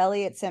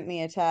Elliot sent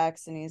me a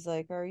text and he's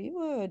like, are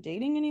you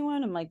dating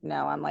anyone? I'm like,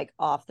 no, I'm like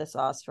off the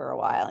sauce for a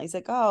while. He's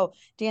like, oh,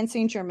 Dan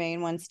St.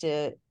 Germain wants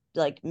to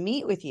like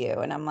meet with you,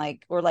 and I'm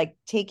like, or like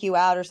take you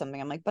out or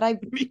something. I'm like, but I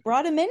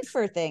brought him in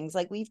for things,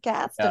 like we've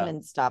cast him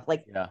and stuff.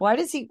 Like, what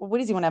does he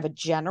want to have a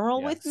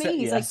general with me?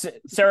 He's like,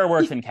 Sarah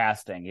works in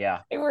casting.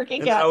 I work in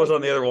casting. I was on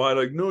the other line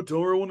like, no,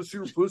 tell her I want to see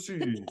her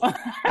pussy.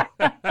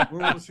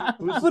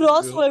 But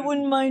also I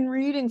wouldn't mind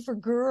reading for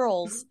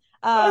girls.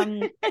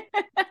 I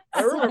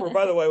remember,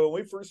 by the way, when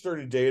we first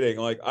started dating,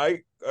 like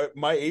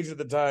my age at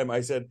the time,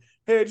 I said,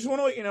 hey, I just want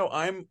to let you know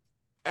I'm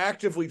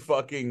actively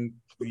fucking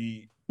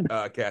the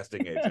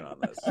casting agent on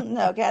this.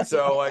 No, casting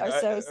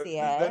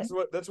associate.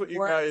 That's what you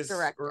guys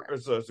or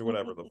associate,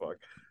 whatever the fuck.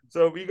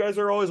 So you guys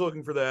are always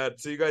looking for that.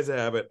 So you guys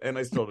have it, and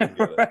I still didn't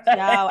get it.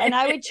 No, and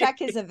I would check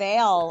his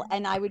avail,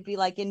 and I would be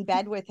like in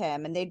bed with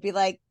him, and they'd be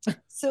like,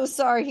 "So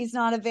sorry, he's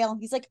not avail."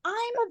 He's like,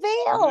 "I'm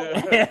avail."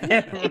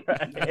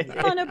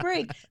 Yeah. On a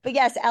break. But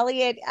yes,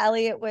 Elliot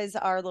was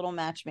our little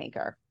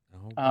matchmaker.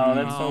 Oh,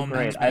 that's so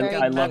great!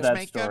 I love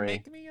that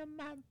story.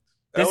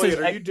 Elliot,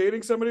 are you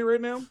dating somebody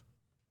right now?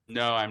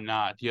 No, I'm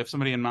not. Do you have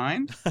somebody in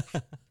mind?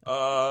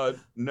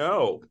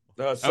 No.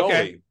 Sully.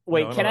 Okay.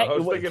 Wait, No, can no, I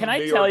thinking can of I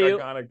New tell York you?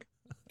 iconic.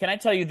 Can I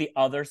tell you the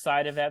other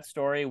side of that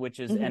story, which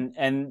is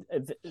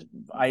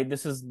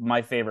this is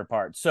my favorite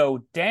part.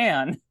 So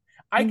Dan,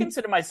 I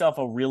consider myself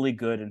a really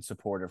good and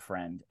supportive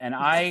friend, and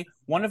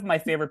one of my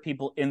favorite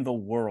people in the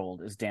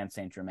world is Dan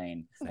Saint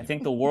Germain. I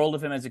think the world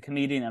of him as a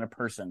comedian and a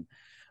person.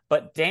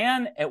 But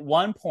Dan, at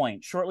one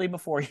point, shortly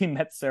before he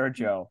met Sarah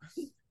Jo,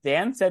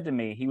 Dan said to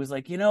me, he was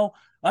like, I don't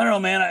know,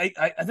 man,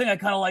 I think I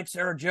kind of like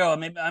Sarah Jo.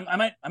 Maybe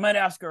I might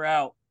ask her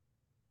out.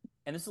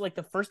 And this is like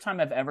the first time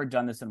I've ever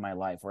done this in my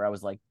life where I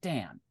was like,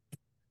 Dan,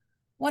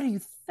 what are you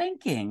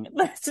thinking?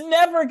 That's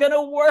never going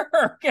to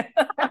work.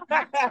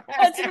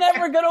 That's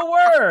never going to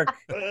work.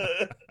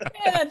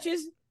 Man,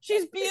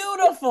 she's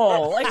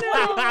beautiful. Like, what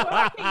are you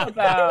talking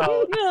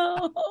about?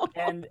 No.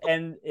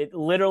 And it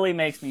literally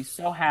makes me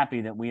so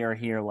happy that we are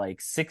here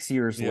like 6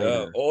 years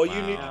later. All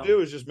you need to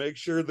do is just make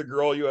sure the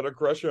girl you had a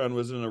crush on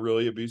was in a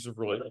really abusive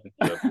relationship.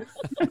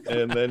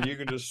 And then you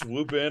can just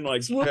swoop in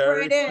like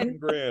Cary right in.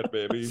 Grant,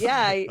 baby.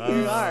 Yeah,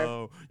 you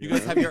are. You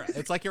guys have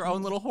it's like your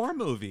own little horror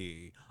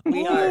movie.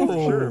 We are. For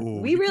sure.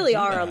 We really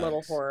are a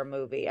little horror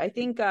movie. I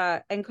think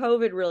and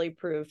COVID really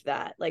proved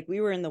that. Like we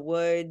were in the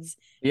woods.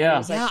 Yeah. It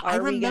was like, I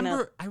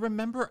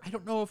remember I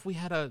don't know if we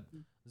had a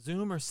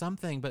Zoom or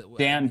something, but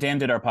Dan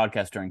did our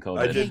podcast during COVID.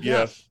 I did,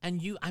 yes.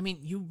 And you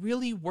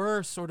really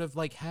were sort of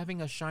like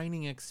having a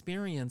shining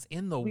experience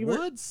in the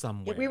woods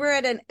somewhere. We were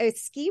at a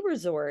ski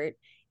resort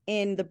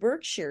in the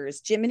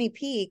Berkshires, Jiminy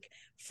Peak,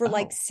 for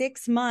like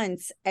 6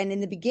 months. And in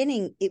the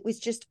beginning, it was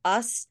just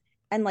us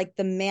and like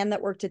the man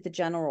that worked at the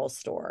general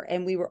store,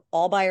 and we were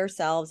all by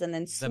ourselves. And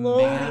then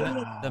slowly,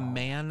 the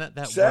man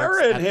that Sarah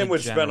works and him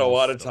would spend a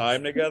lot of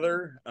time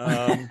together.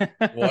 I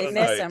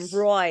miss him,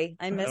 Roy.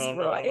 I miss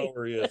Roy. I don't know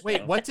where he is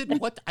Wait, now.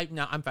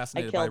 now I'm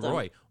fascinated I by killed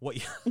Roy.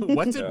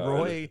 What did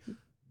Roy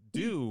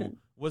do?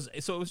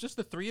 So it was just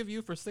the three of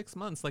you for 6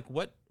 months. Like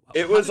what?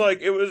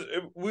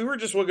 We were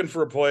just looking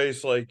for a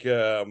place like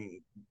that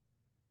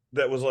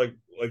was like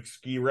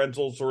ski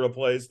rental sort of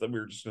place that we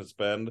were just gonna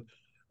spend.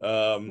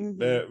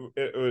 It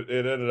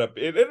ended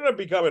up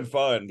becoming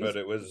fun, but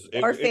it was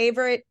our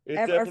favorite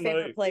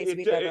place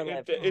we've ever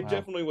lived. It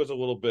definitely was a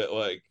little bit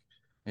like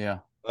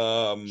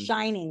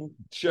shining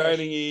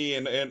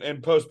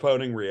and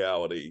postponing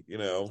reality,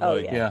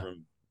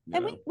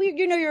 And we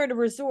you're at a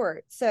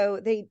resort, so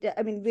they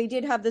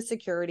did have the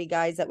security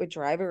guys that would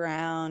drive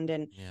around,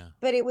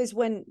 but it was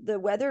when the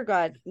weather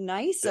got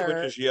nicer. They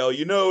would just yell,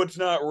 it's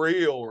not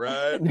real,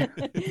 right?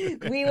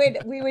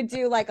 we would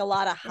do like a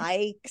lot of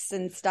hikes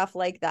and stuff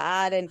like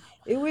that, and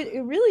it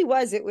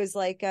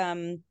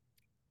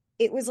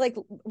was like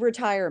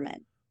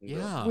retirement.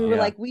 Yeah, we were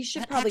like, we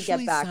should probably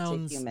get back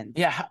to humans.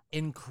 Yeah,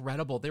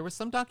 incredible. There was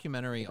some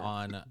documentary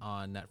on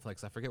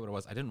Netflix. I forget what it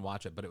was. I didn't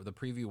watch it, but the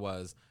preview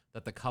was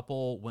that the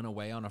couple went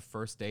away on a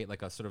first date,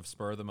 like a sort of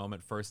spur of the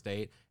moment first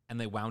date, and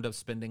they wound up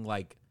spending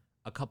like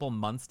a couple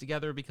months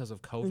together because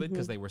of COVID,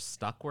 because they were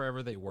stuck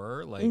wherever they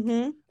were. Like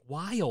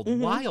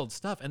wild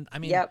stuff. And I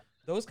mean,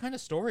 those kind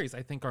of stories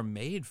I think are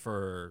made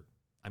for,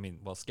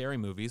 scary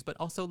movies, but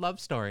also love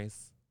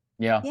stories.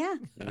 Yeah.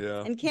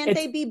 And can't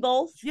they be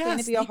both? Yes, can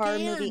it be a horror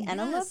movie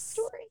and a love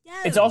story?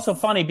 Yes. It's also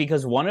funny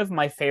because one of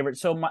my favorite.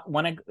 So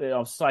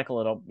I'll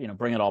cycle it,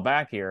 bring it all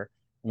back here.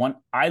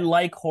 I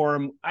like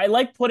horror. I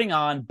like putting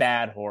on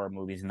bad horror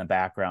movies in the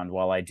background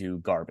while I do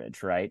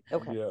garbage, right?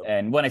 Okay. Yeah.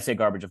 And when I say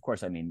garbage, of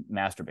course, I mean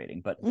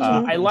masturbating. But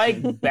I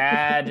like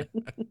bad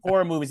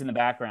horror movies in the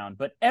background.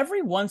 But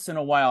every once in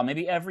a while,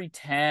 maybe every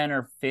 10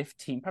 or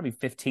 15, probably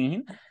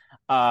 15.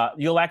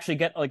 You'll actually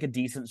get like a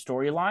decent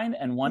storyline.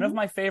 And one of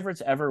my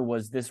favorites ever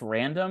was this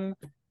random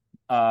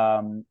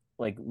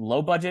like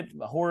low budget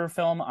horror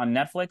film on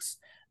Netflix,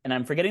 and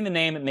I'm forgetting the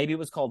name. Maybe it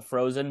was called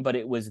Frozen, but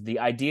the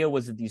idea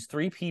was that these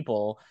three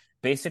people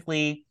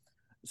basically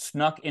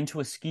snuck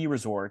into a ski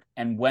resort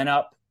and went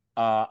up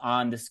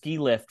on the ski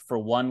lift for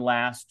one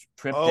last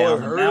trip down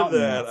the mountain. I've heard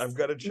that. I've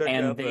got to check out that.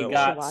 And they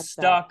got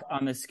stuck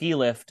on the ski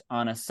lift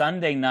on a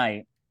Sunday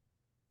night,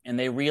 and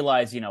they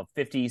realized,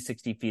 50,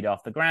 60 feet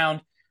off the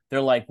ground,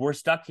 they're like, we're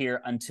stuck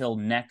here until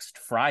next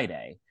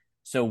Friday.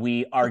 So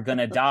we are going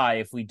to die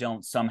if we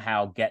don't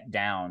somehow get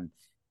down.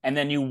 And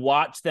then you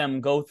watch them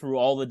go through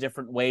all the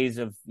different ways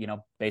of,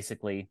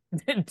 basically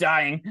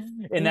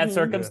dying in that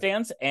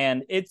circumstance. Yeah.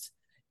 And it's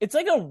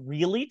like a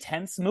really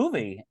tense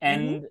movie.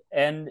 And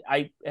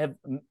I have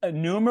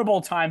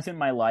innumerable times in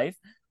my life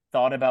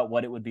thought about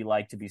what it would be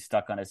like to be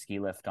stuck on a ski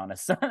lift on a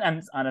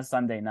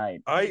Sunday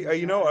night.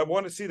 I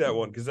want to see that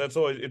one, because that's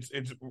always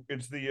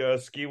it's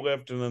the ski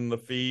lift and then the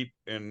feet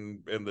and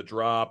the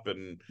drop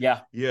and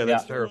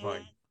that's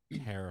terrifying.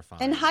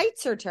 Terrifying. And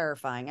heights are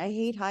terrifying. I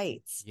hate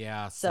heights.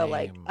 Yeah. So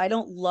like I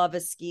don't love a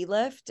ski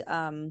lift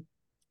in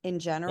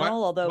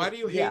general. Although why do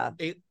you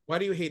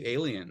hate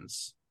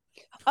aliens?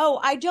 Oh,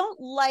 I don't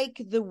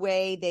like the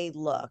way they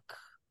look.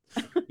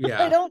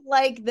 Yeah. I don't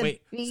like the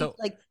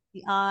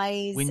the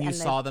eyes. When you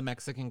saw the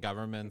Mexican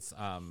government's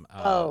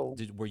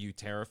were you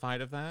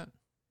terrified of that?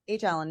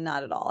 H. Allen,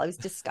 not at all. I was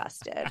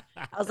disgusted.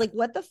 I was like,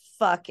 what the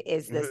fuck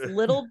is this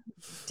little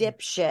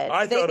dipshit?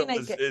 I thought it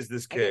was Is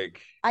This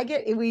Cake?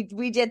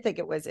 We did think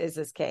it was Is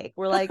This Cake?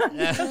 We're like,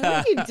 what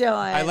are you doing?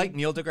 I like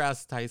Neil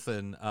deGrasse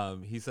Tyson.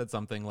 He said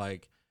something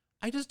like,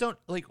 I just don't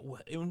like.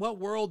 In what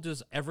world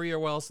does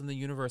everywhere else in the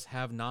universe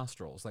have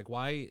nostrils? Like,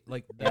 why?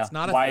 Like, that's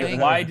not a thing.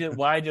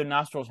 Why do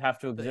nostrils have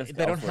to exist?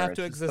 They don't have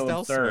to exist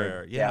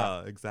elsewhere.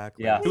 Yeah,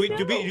 exactly. Yeah. Do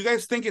you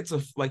guys think it's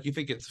you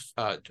think it's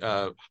I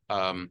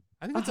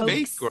think it's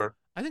fake or?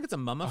 I think it's a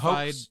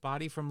mummified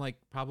body from like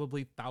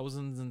probably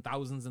thousands and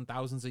thousands and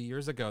thousands of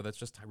years ago. That's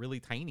just really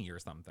tiny or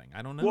something.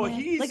 I don't know. Well,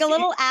 like a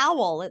little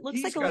owl. It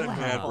looks like a little owl.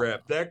 Bad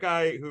rep. That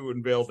guy who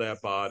unveiled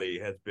that body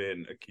has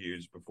been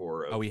accused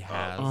before. He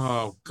has.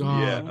 Oh God,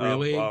 yeah,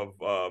 really? Of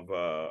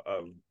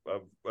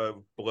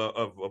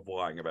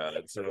lying about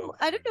it. So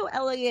I don't know,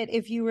 Elliot,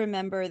 if you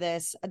remember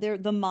this.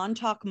 The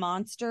Montauk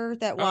Monster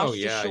that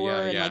washed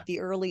ashore in like the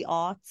early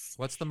aughts.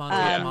 What's the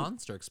Montauk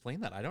Monster?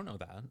 Explain that. I don't know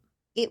that.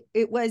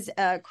 It was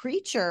a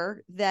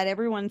creature that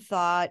everyone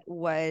thought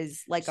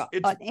was like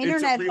an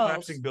internet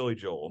host. It's Billy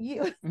Joel.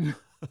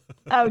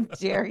 How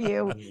dare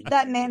you?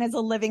 That man is a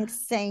living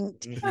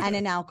saint and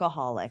an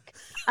alcoholic.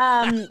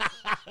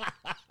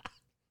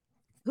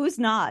 Who's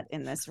not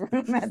in this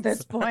room at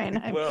this point?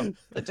 I mean,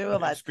 the two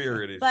of us.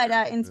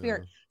 In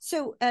spirit.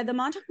 So the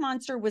Montauk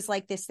Monster was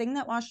like this thing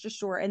that washed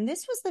ashore, and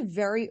this was the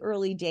very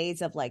early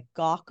days of like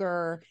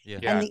Gawker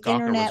and the Gawker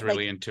internet. Was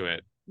really into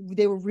it.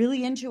 They were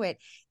really into it,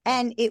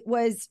 and it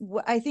was.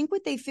 I think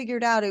what they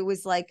figured out, it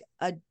was like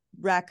a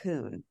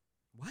raccoon.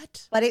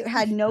 What? But it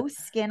had no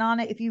skin on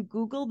it. If you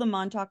Google the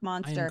Montauk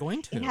Monster,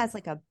 it has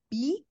like a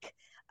beak.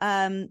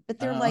 But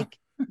they're like.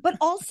 But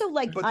also,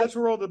 like, but that's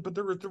where all the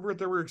there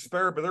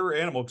were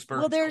animal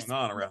experiments going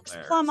on around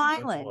there. Plum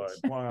Island,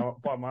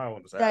 Plum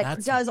Island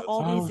that does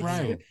all these.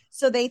 Right.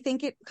 So they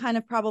think it kind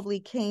of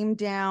probably came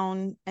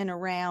down and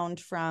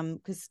around from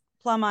because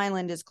Plum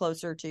Island is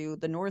closer to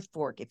the North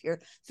Fork. If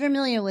you're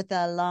familiar with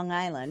Long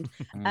Island,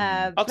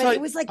 but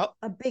it was like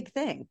a big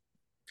thing.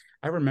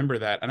 I remember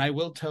that, and I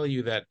will tell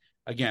you that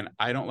again.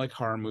 I don't like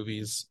horror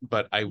movies,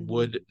 but I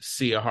would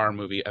see a horror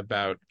movie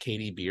about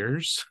Katie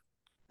Beers.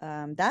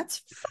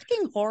 That's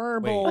fucking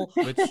horrible.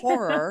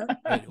 Horror.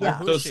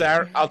 So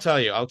Sarah, I'll tell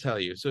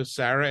you. So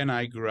Sara and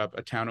I grew up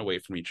a town away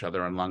from each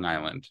other on Long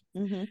Island.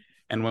 Mm-hmm.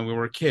 And when we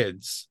were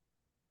kids,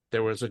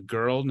 there was a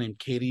girl named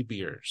Katie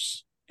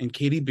Beers. And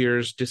Katie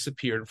Beers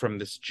disappeared from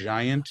this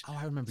giant,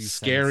 I remember you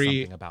scary, saying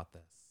something about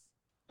this.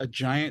 A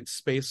giant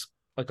space,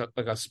 like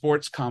a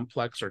sports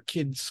complex or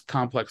kids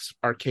complex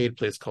arcade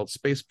place called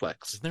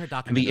Spaceplex. Isn't there a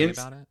documentary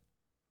about it?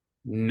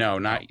 No,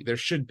 there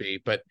should be,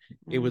 but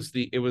it was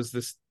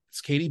this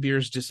Katie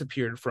Beers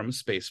disappeared from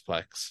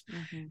Spaceplex,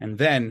 and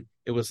then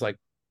it was like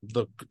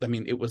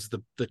it was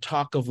the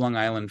talk of Long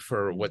Island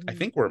for what I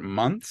think were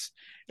months,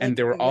 and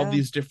there were all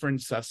these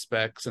different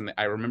suspects. And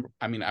I remember,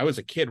 I was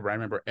a kid where I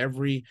remember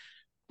every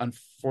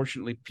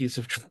unfortunately piece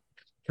of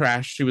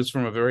trash. She was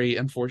from a very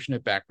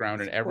unfortunate background,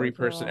 and every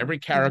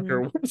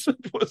character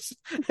was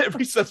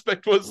every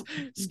suspect was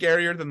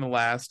scarier than the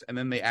last. And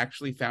then they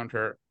actually found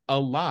her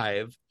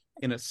alive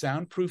in a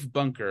soundproof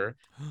bunker,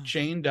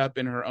 chained up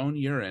in her own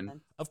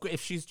urine. Of course,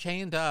 if she's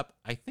chained up,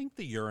 I think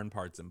the urine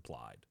part's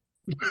implied.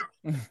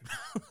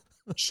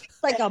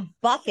 Like a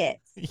bucket.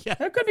 Yeah,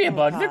 there could be a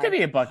bucket. There could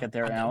be a bucket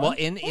there, Alan. Well,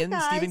 in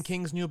Stephen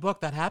King's new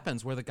book, that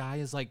happens where the guy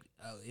is like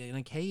in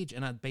a cage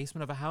in a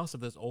basement of a house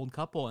of this old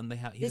couple, and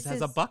he just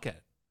has a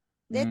bucket.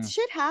 That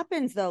shit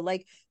happens though.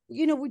 Like,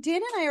 Dan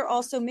and I are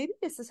also, maybe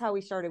this is how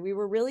we started. We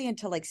were really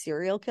into like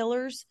serial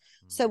killers,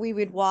 so we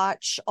would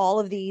watch all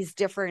of these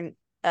different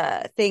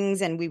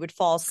things, and we would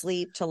fall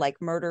asleep to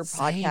like murder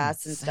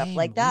podcasts and stuff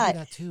like that. We do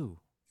that too.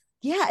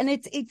 Yeah, and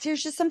it's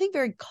there's just something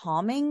very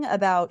calming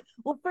about.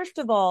 Well, first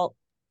of all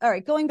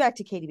right, going back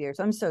to Katie Beers,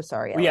 I'm so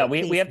sorry. Elliot,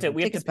 we have to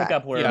pick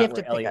up where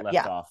Elliot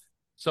left off.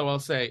 So I'll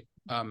say,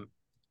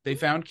 they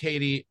found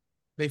Katie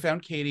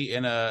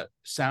in a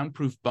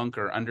soundproof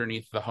bunker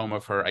underneath the home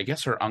of her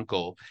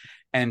uncle,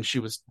 and she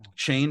was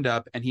chained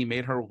up, and he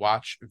made her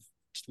watch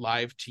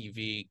live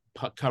TV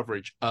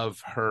coverage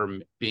of her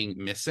being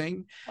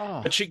missing,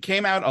 but she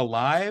came out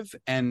alive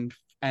and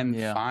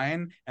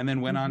fine, and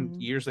then went on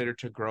years later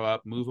to grow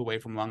up, move away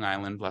from Long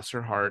Island, bless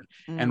her heart,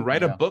 and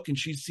write a book. And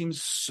she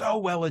seems so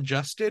well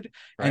adjusted,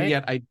 and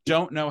yet I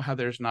don't know how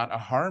there's not a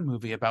horror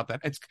movie about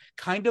that. It's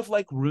kind of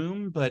like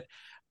Room, but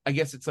I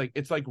guess it's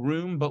like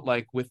Room, but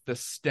like with the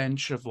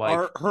stench of like.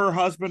 Are her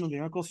husband and the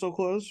uncle so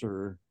close,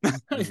 or?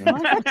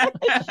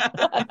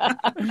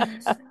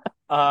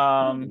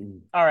 All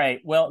right.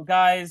 Well,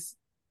 guys,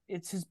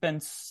 it has been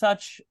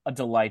such a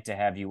delight to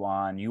have you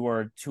on. You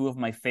are two of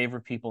my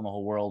favorite people in the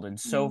whole world, and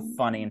so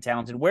funny and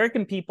talented. Where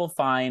can people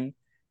find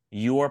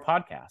your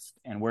podcast,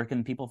 and where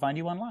can people find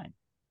you online?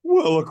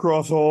 Well,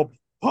 across all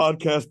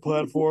podcast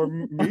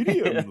platform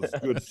mediums,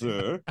 good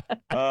sir.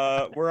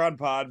 We're on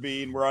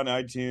Podbean, we're on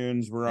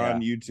iTunes, we're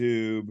on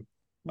YouTube.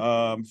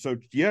 So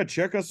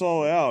check us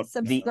all out.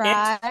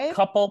 Subscribe. The It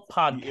Couple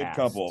podcast. The It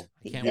Couple.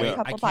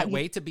 I can't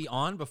wait to be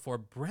on before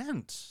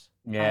Brent.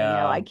 Yeah,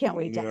 I know. I can't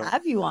wait to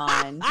have you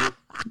on. I'm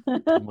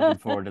looking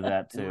forward to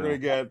that too.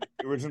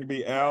 We're gonna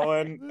be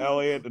Alan,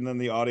 Elliot, and then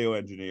the audio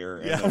engineer.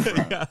 And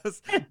then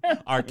Yes.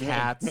 Our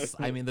cats.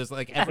 I mean, there's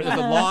there's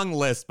a long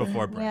list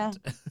before Brent.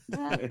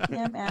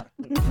 Yeah.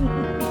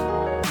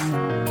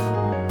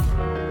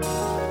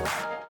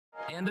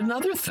 And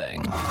another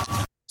thing.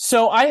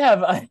 So I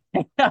have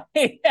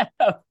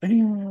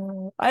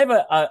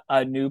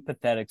a new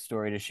pathetic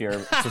story to share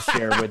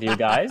with you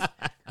guys.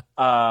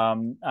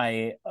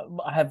 I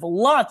have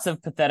lots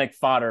of pathetic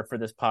fodder for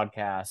this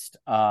podcast.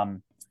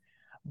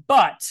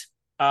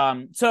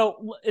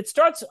 So it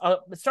starts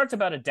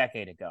about a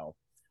decade ago,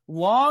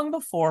 long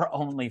before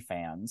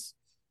OnlyFans.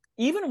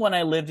 Even when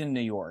I lived in New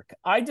York,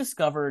 I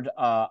discovered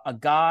a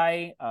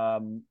guy,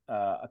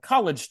 a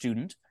college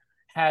student,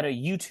 had a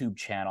YouTube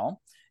channel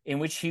in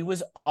which he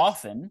was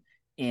often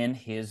in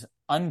his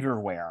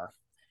underwear.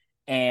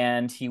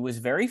 And he was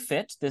very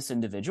fit, this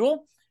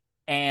individual.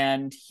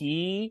 And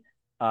he,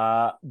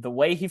 the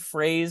way he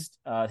phrased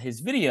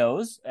his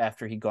videos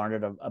after he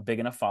garnered a big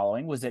enough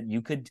following was that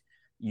you could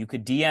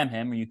DM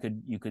him, or you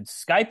could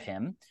Skype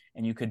him,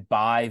 and you could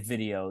buy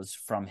videos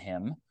from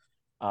him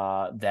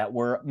that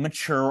were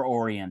mature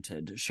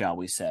oriented, shall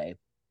we say.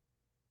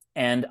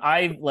 And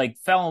I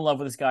fell in love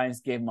with this guy and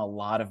gave him a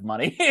lot of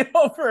money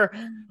over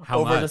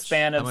the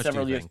span of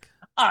several years.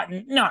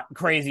 Not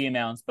crazy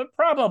amounts, but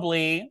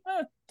probably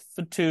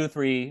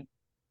 $200-300.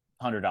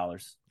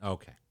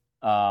 Okay.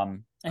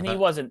 And he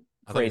wasn't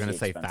I thought you were crazy. Going to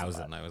say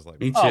 1,000. I was like,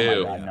 me too.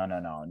 Oh my God.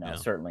 No, Yeah.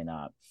 certainly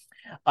not.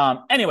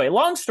 Anyway,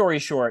 long story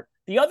short,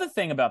 the other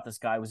thing about this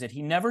guy was that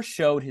he never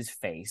showed his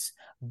face,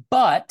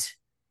 but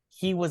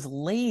he was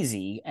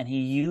lazy and he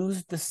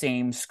used the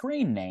same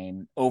screen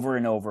name over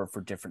and over for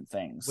different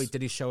things. Wait,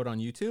 did he show it on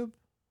YouTube?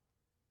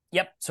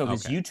 Yep. So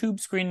his YouTube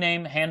screen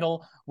name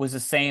handle was the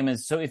same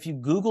as, so if you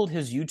Googled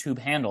his YouTube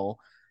handle,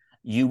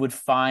 you would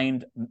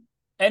find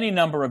any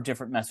number of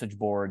different message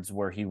boards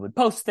where he would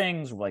post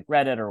things like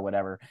Reddit or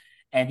whatever,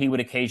 and he would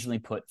occasionally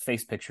put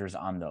face pictures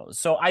on those.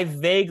 So I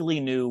vaguely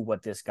knew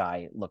what this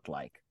guy looked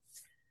like.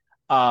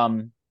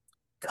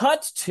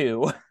 Cut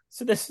to,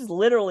 so this is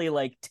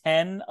literally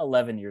 10,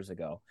 11 years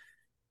ago.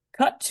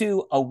 Cut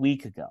to a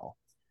week ago.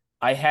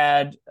 I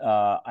had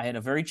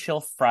a very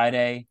chill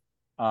Friday.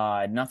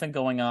 I had nothing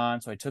going on,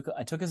 so I took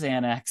a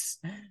Xanax,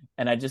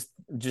 and I just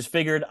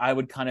figured I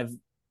would kind of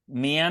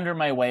meander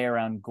my way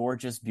around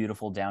gorgeous,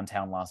 beautiful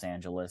downtown Los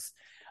Angeles,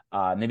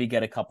 maybe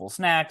get a couple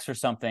snacks or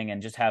something,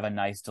 and just have a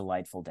nice,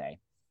 delightful day.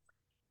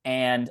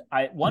 And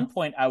at one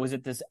point, I was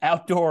at this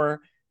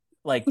outdoor,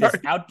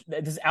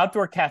 this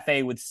outdoor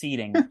cafe with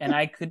seating, and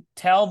I could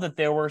tell that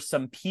there were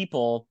some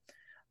people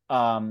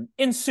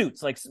in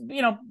suits,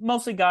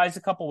 mostly guys,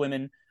 a couple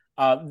women,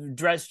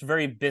 dressed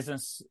very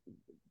business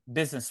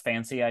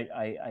fancy,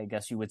 I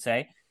guess you would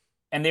say.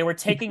 And they were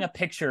taking a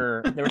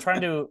picture. They were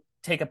trying to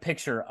take a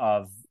picture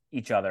of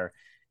each other.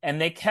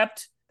 And there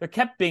kept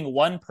being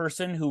one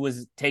person who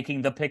was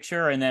taking the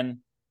picture and then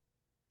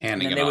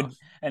handing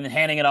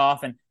it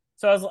off. And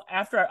so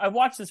after I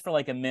watched this for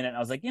a minute, I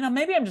was like,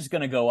 maybe I'm just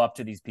going to go up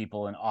to these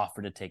people and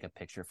offer to take a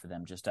picture for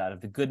them just out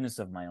of the goodness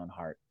of my own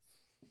heart.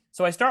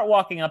 So I start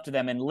walking up to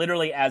them, and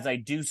literally as I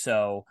do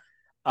so,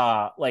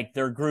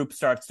 their group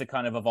starts to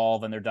kind of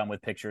evolve and they're done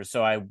with pictures.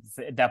 So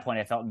at that point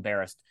I felt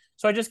embarrassed.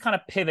 So I just kind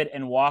of pivot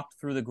and walked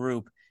through the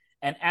group.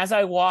 And as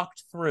I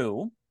walked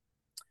through,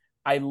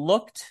 I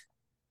looked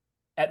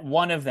at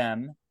one of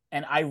them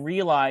and I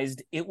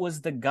realized it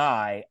was the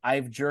guy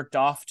I've jerked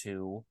off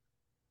to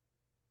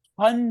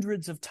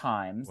hundreds of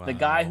times. Wow. The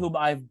guy whom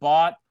I've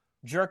bought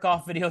jerk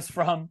off videos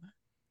from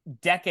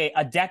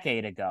a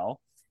decade ago.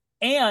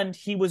 And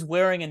he was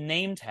wearing a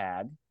name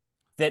tag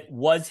that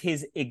was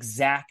his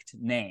exact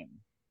name.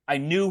 I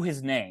knew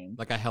his name.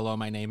 Like a hello,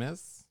 my name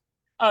is?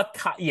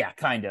 Yeah,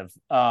 kind of.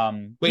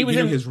 Wait, you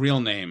knew his real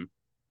name?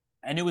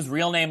 I knew his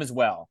real name as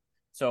well.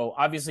 So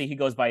obviously he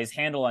goes by his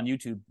handle on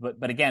YouTube,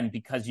 but again,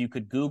 because you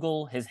could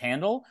Google his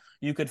handle,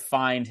 you could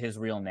find his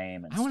real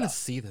name and I want to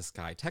see this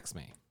guy. Text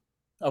me.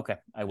 Okay,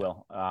 I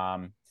will.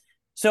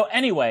 So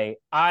anyway,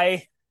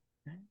 I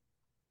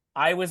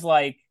was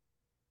like,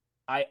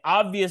 I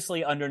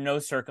obviously under no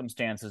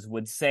circumstances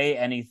would say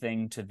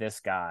anything to this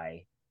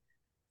guy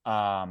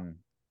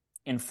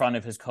in front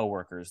of his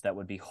coworkers. That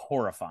would be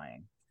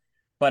horrifying.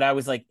 But I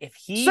was like, if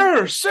he...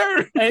 Sir!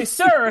 Hey,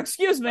 sir,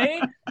 excuse me,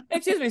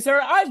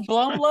 sir, I've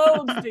blown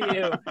loads to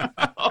you.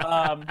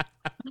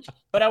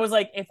 But I was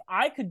like, if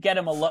I could get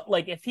him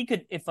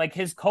if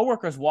his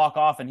coworkers walk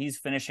off and he's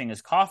finishing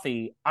his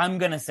coffee, I'm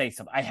going to say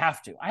something. I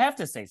have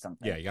to say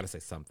something. Yeah, you got to say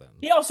something.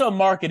 He also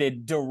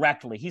marketed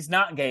directly. He's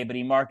not gay, but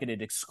he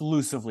marketed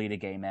exclusively to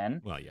gay men.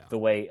 Well, yeah. The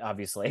way,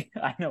 obviously,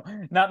 I know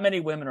not many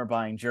women are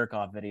buying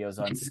jerk-off videos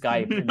on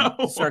Skype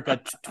in circa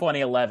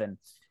 2011.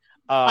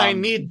 I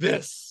need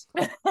this.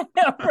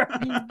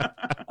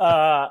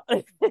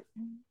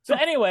 So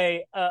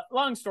anyway,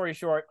 long story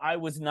short, I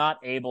was not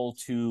able.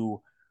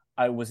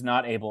 He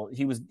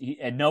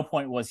at no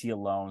point was he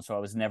alone, so I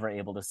was never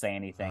able to say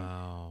anything.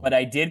 Wow. But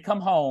I did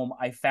come home.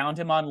 I found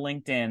him on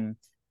LinkedIn,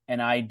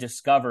 and I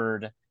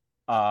discovered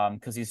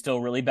because he's still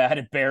really bad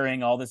at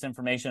burying all this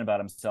information about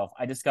himself.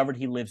 I discovered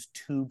he lives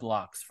 2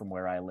 blocks from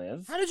where I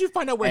live. How did you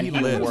find out where he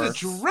lives?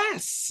 His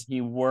address.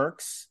 He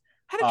works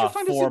How did you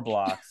find 4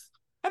 blocks.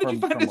 How did you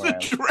find his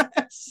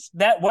address?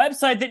 That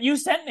website that you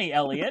sent me,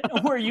 Elliot,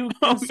 where you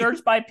can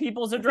search by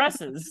people's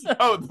addresses.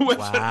 Oh, the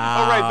website.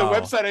 Wow. Oh, right. The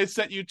website I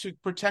sent you to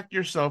protect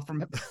yourself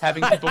from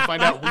having people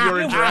find out your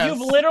address.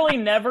 You've literally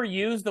never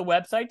used the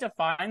website to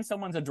find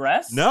someone's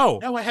address? No.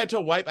 No,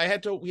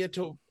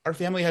 our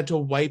family had to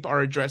wipe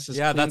our addresses.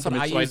 Yeah, that's what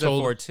I so use it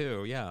for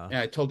too. Yeah.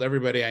 Yeah, I told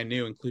everybody I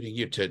knew, including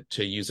you,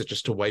 to use it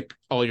just to wipe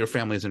all your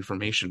family's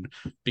information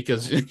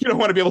because you don't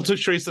want to be able to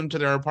trace them to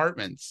their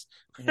apartments.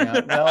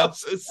 Yeah, well,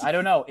 I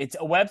don't know. It's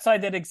a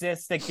website that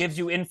exists that gives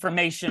you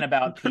information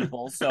about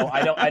people. So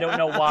I don't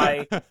know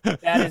why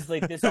that is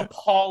like this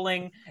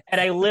appalling. And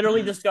I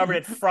literally discovered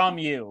it from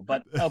you.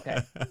 But okay.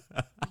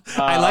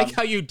 I like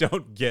how you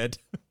don't get.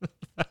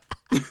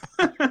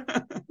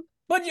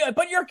 But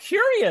you're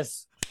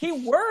curious. He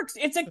works.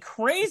 It's a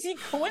crazy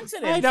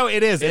coincidence. I know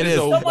it is. It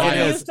is.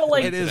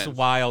 It is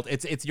wild.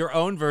 It's your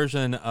own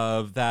version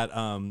of that.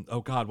 Oh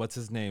God, what's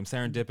his name?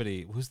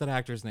 Serendipity. Who's that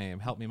actor's name?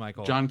 Help me,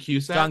 Michael. John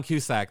Cusack. John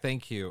Cusack.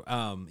 Thank you.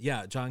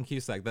 Yeah, John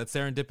Cusack. That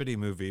Serendipity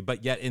movie.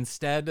 But yet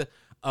instead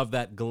of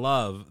that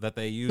glove that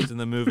they used in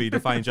the movie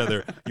to find each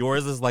other,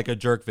 yours is like a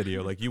jerk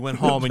video. Like you went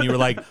home and you were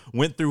like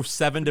went through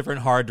 7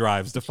 different hard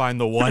drives to find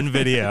the one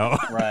video.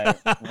 Right.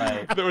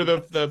 Or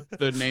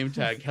the name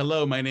tag.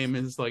 Hello, my name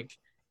is like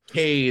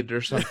Cade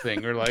or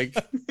something, or like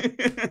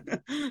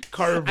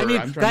Carver. I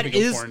mean, I'm trying to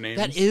think of foreign names.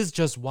 That is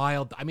just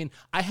wild. I mean,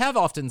 I have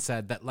often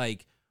said that,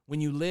 like, when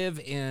you live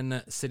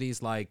in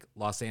cities like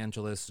Los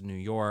Angeles, New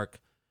York,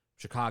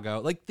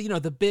 Chicago, like, you know,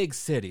 the big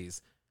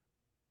cities,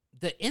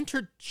 the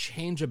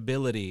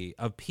interchangeability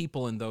of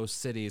people in those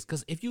cities,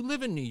 because if you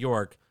live in New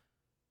York,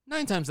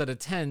 9 times out of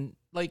 10,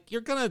 like, you're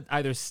going to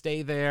either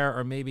stay there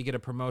or maybe get a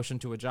promotion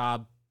to a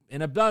job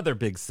in another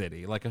big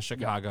city, like a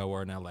Chicago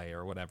or an LA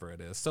or whatever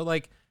it is. So,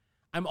 like,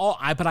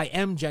 but I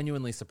am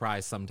genuinely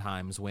surprised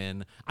sometimes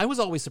when I was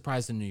always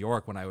surprised in New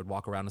York when I would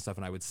walk around and stuff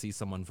and I would see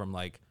someone from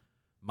like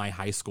my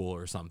high school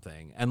or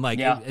something. And like,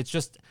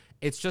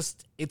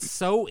 it's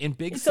so in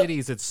big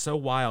cities, it's so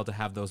wild to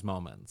have those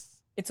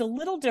moments. It's a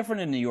little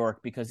different in New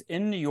York because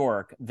in New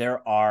York,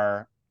 there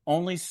are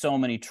only so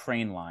many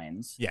train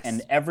lines. Yes.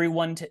 And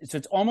everyone, so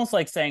it's almost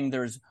like saying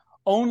there's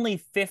only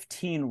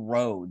 15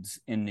 roads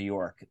in New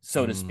York,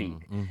 so to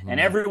speak. Mm-hmm. And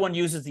everyone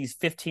uses these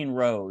 15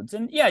 roads.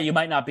 And yeah, you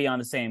might not be on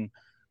the same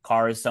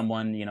car as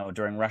someone, you know,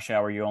 during rush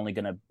hour, you're only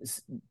going to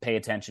pay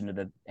attention to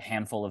the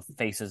handful of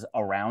faces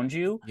around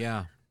you.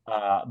 Yeah.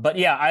 But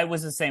yeah, I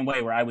was the same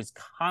way where I was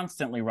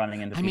constantly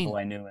running into people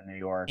I knew in New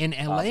York. In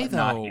LA, though,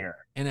 not here.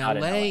 In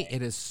LA,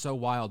 it is so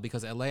wild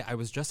because LA, I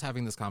was just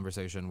having this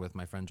conversation with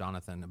my friend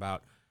Jonathan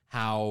about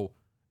how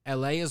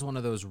LA is one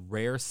of those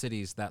rare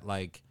cities that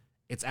like,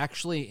 it's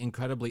actually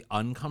incredibly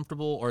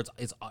uncomfortable, or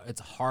it's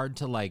hard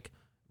to like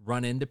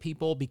run into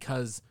people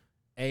because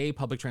A,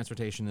 public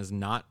transportation is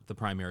not the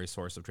primary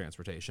source of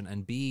transportation,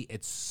 and B,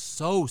 it's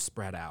so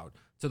spread out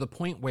to the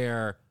point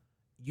where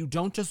you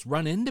don't just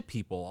run into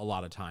people a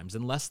lot of times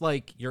unless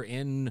like you're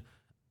in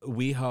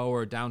WeHo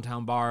or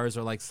downtown bars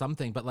or like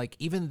something. But like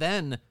even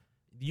then,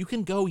 you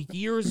can go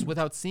years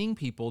without seeing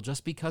people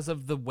just because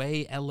of the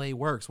way LA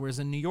works. Whereas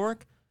in New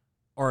York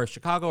or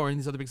Chicago or in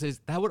these other big cities,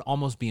 that would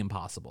almost be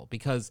impossible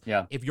because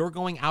if you're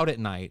going out at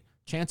night,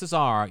 chances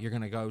are you're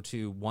going to go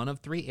to one of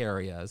 3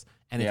 areas.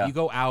 And if you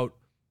go out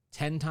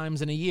 10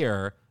 times in a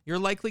year, you're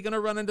likely going to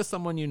run into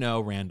someone you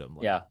know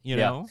randomly. You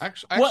know? I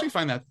actually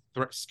find that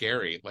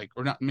scary. Like,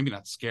 or not, maybe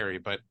not scary,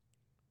 but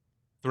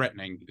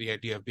threatening. The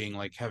idea of being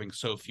like having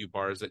so few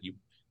bars that you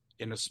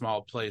in a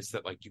small place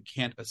that like you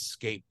can't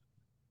escape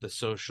the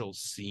social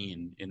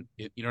scene.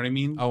 You know what I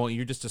mean? Oh, well,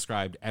 you just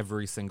described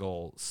every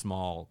single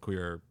small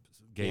queer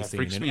gay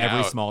scene in every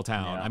out. small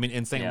town. I mean,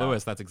 in St.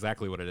 Louis, that's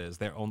exactly what it is.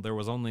 There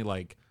was only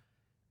like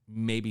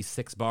maybe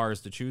 6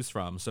 bars to choose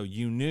from, so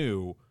you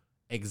knew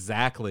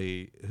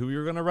exactly who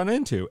you're going to run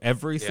into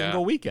every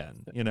single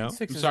weekend. You know.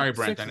 Sorry,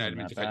 Brent. I didn't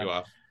mean to cut you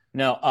off.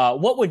 No.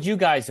 What would you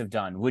guys have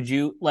done? Would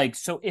you like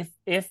so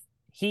if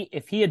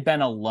he had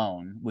been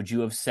alone, would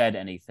you have said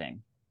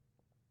anything?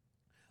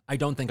 I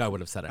don't think I would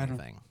have said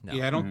anything. No.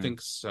 Yeah, I don't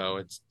think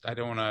so. I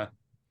don't want to.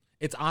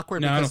 It's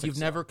awkward because you've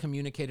never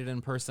communicated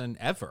in person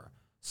ever.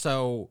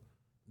 So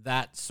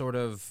that sort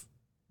of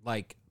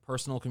like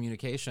personal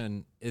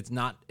communication, it's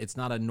not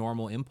a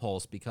normal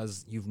impulse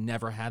because you've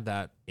never had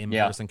that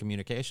in-person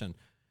communication.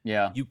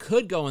 Yeah. You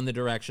could go in the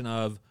direction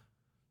of,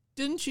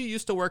 didn't you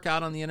used to work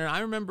out on the internet?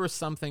 I remember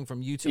something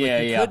from YouTube. Yeah,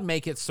 you could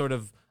make it sort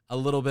of a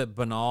little bit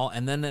banal,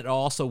 and then it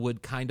also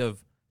would kind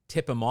of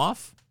tip him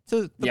off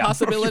to the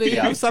possibility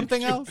of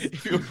something else.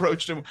 If you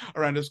approached him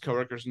around his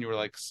coworkers and you were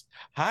like,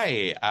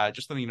 hi,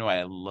 just letting you know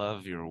I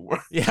love your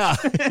work. Yeah.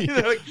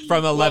 Like,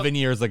 from 11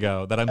 years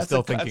ago that I'm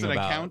still thinking about. As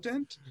an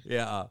accountant?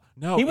 Yeah.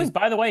 No. He was,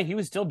 by the way, he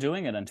was still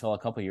doing it until a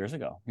couple years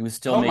ago. He was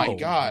still making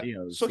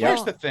videos. So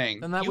here's the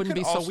thing. Then that wouldn't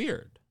be so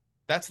weird.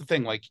 That's the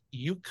thing. Like,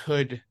 you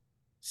could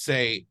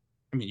say,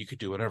 I mean, you could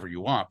do whatever you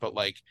want, but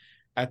like,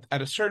 at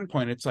a certain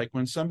point, it's like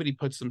when somebody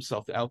puts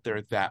themselves out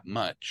there that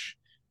much,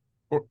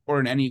 or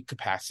in any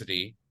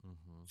capacity,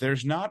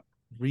 there's not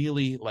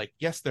really like,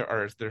 yes,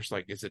 there's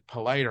like, is it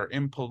polite or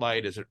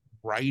impolite? Is it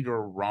right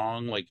or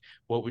wrong? Like,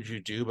 what would you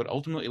do? But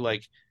ultimately,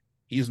 like,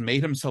 he's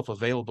made himself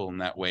available in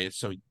that way.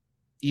 So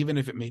even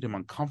if it made him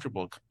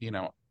uncomfortable,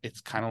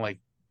 it's kind of like,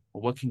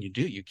 well, what can you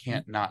do? You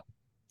can't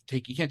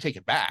take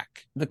it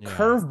back. The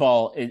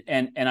curveball is,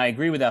 and I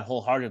agree with that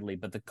wholeheartedly,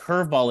 but the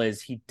curveball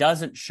is he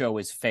doesn't show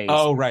his face.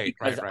 Oh, right,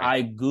 because right.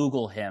 I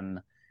Google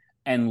him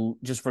and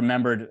just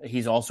remembered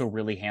he's also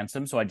really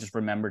handsome, so I just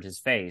remembered his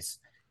face.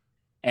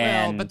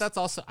 And but that's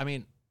also, I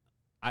mean,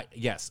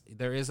 yes,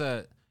 there is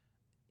the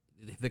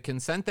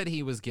consent that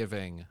he was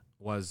giving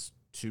was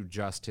to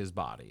just his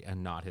body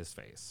and not his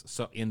face.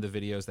 So in the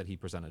videos that he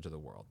presented to the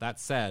world. That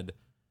said,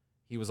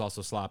 he was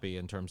also sloppy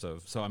in terms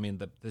of, so I mean,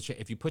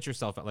 if you put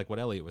yourself, like what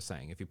Elliot was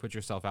saying, if you put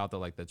yourself out there,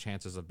 like the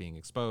chances of being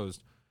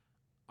exposed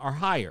are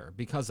higher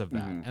because of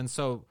that. And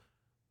so,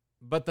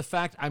 but the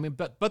fact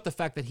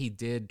that he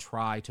did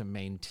try to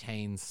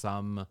maintain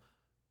some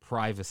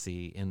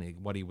privacy in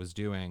what he was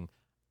doing,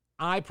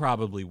 I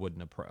probably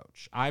wouldn't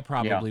approach. I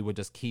probably would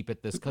just keep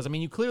it this, because I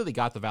mean, you clearly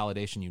got the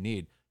validation you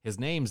need. His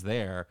name's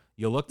there.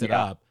 You looked it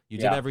up. You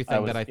did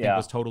everything that I think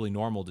was totally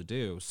normal to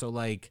do. So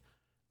like,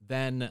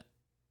 then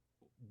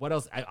what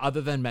else other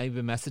than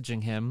maybe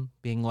messaging him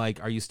being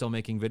like, are you still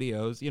making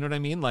videos? You know what I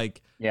mean?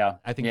 Like,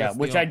 I think that's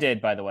which I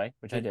did, by the way,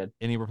 I did.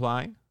 Any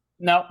reply?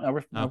 No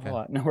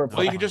reply.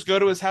 Well, you could just go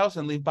to his house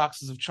and leave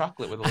boxes of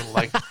chocolate with a little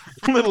like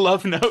little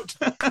love note.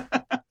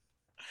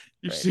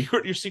 Your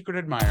secret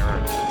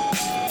admirer.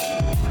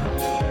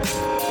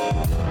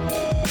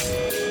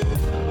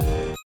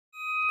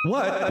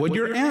 What would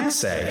your aunt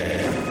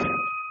say?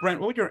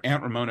 Brent, what would your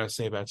Aunt Ramona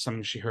say about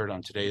something she heard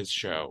on today's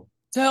show?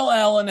 Tell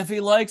Alan if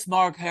he likes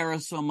Mark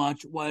Harris so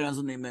much, why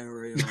doesn't he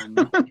marry him?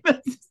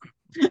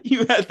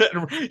 You had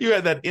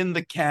that in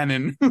the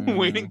canon,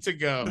 waiting to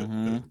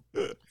go.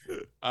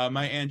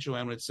 My Aunt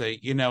Joanne would say,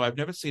 I've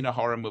never seen a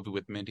horror movie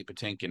with Mandy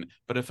Patinkin,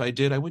 but if I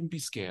did, I wouldn't be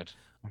scared.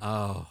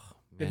 Oh,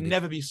 I'd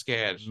never be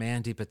scared.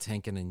 Mandy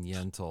Patinkin and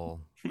Yentl.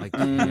 I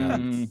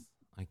can't.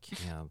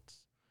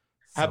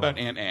 How about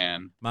Aunt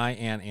Anne? My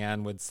Aunt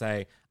Anne would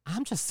say,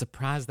 I'm just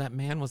surprised that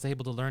man was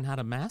able to learn how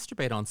to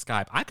masturbate on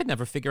Skype. I could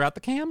never figure out the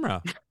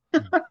camera.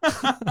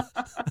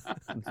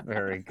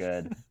 Very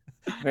good.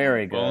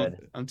 Very good.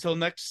 Well, until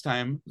next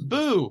time,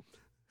 boo.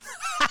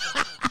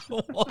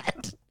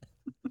 What?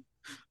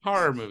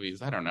 Horror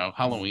movies. I don't know.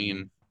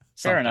 Halloween.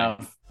 Fair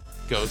enough.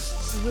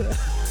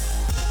 Ghosts.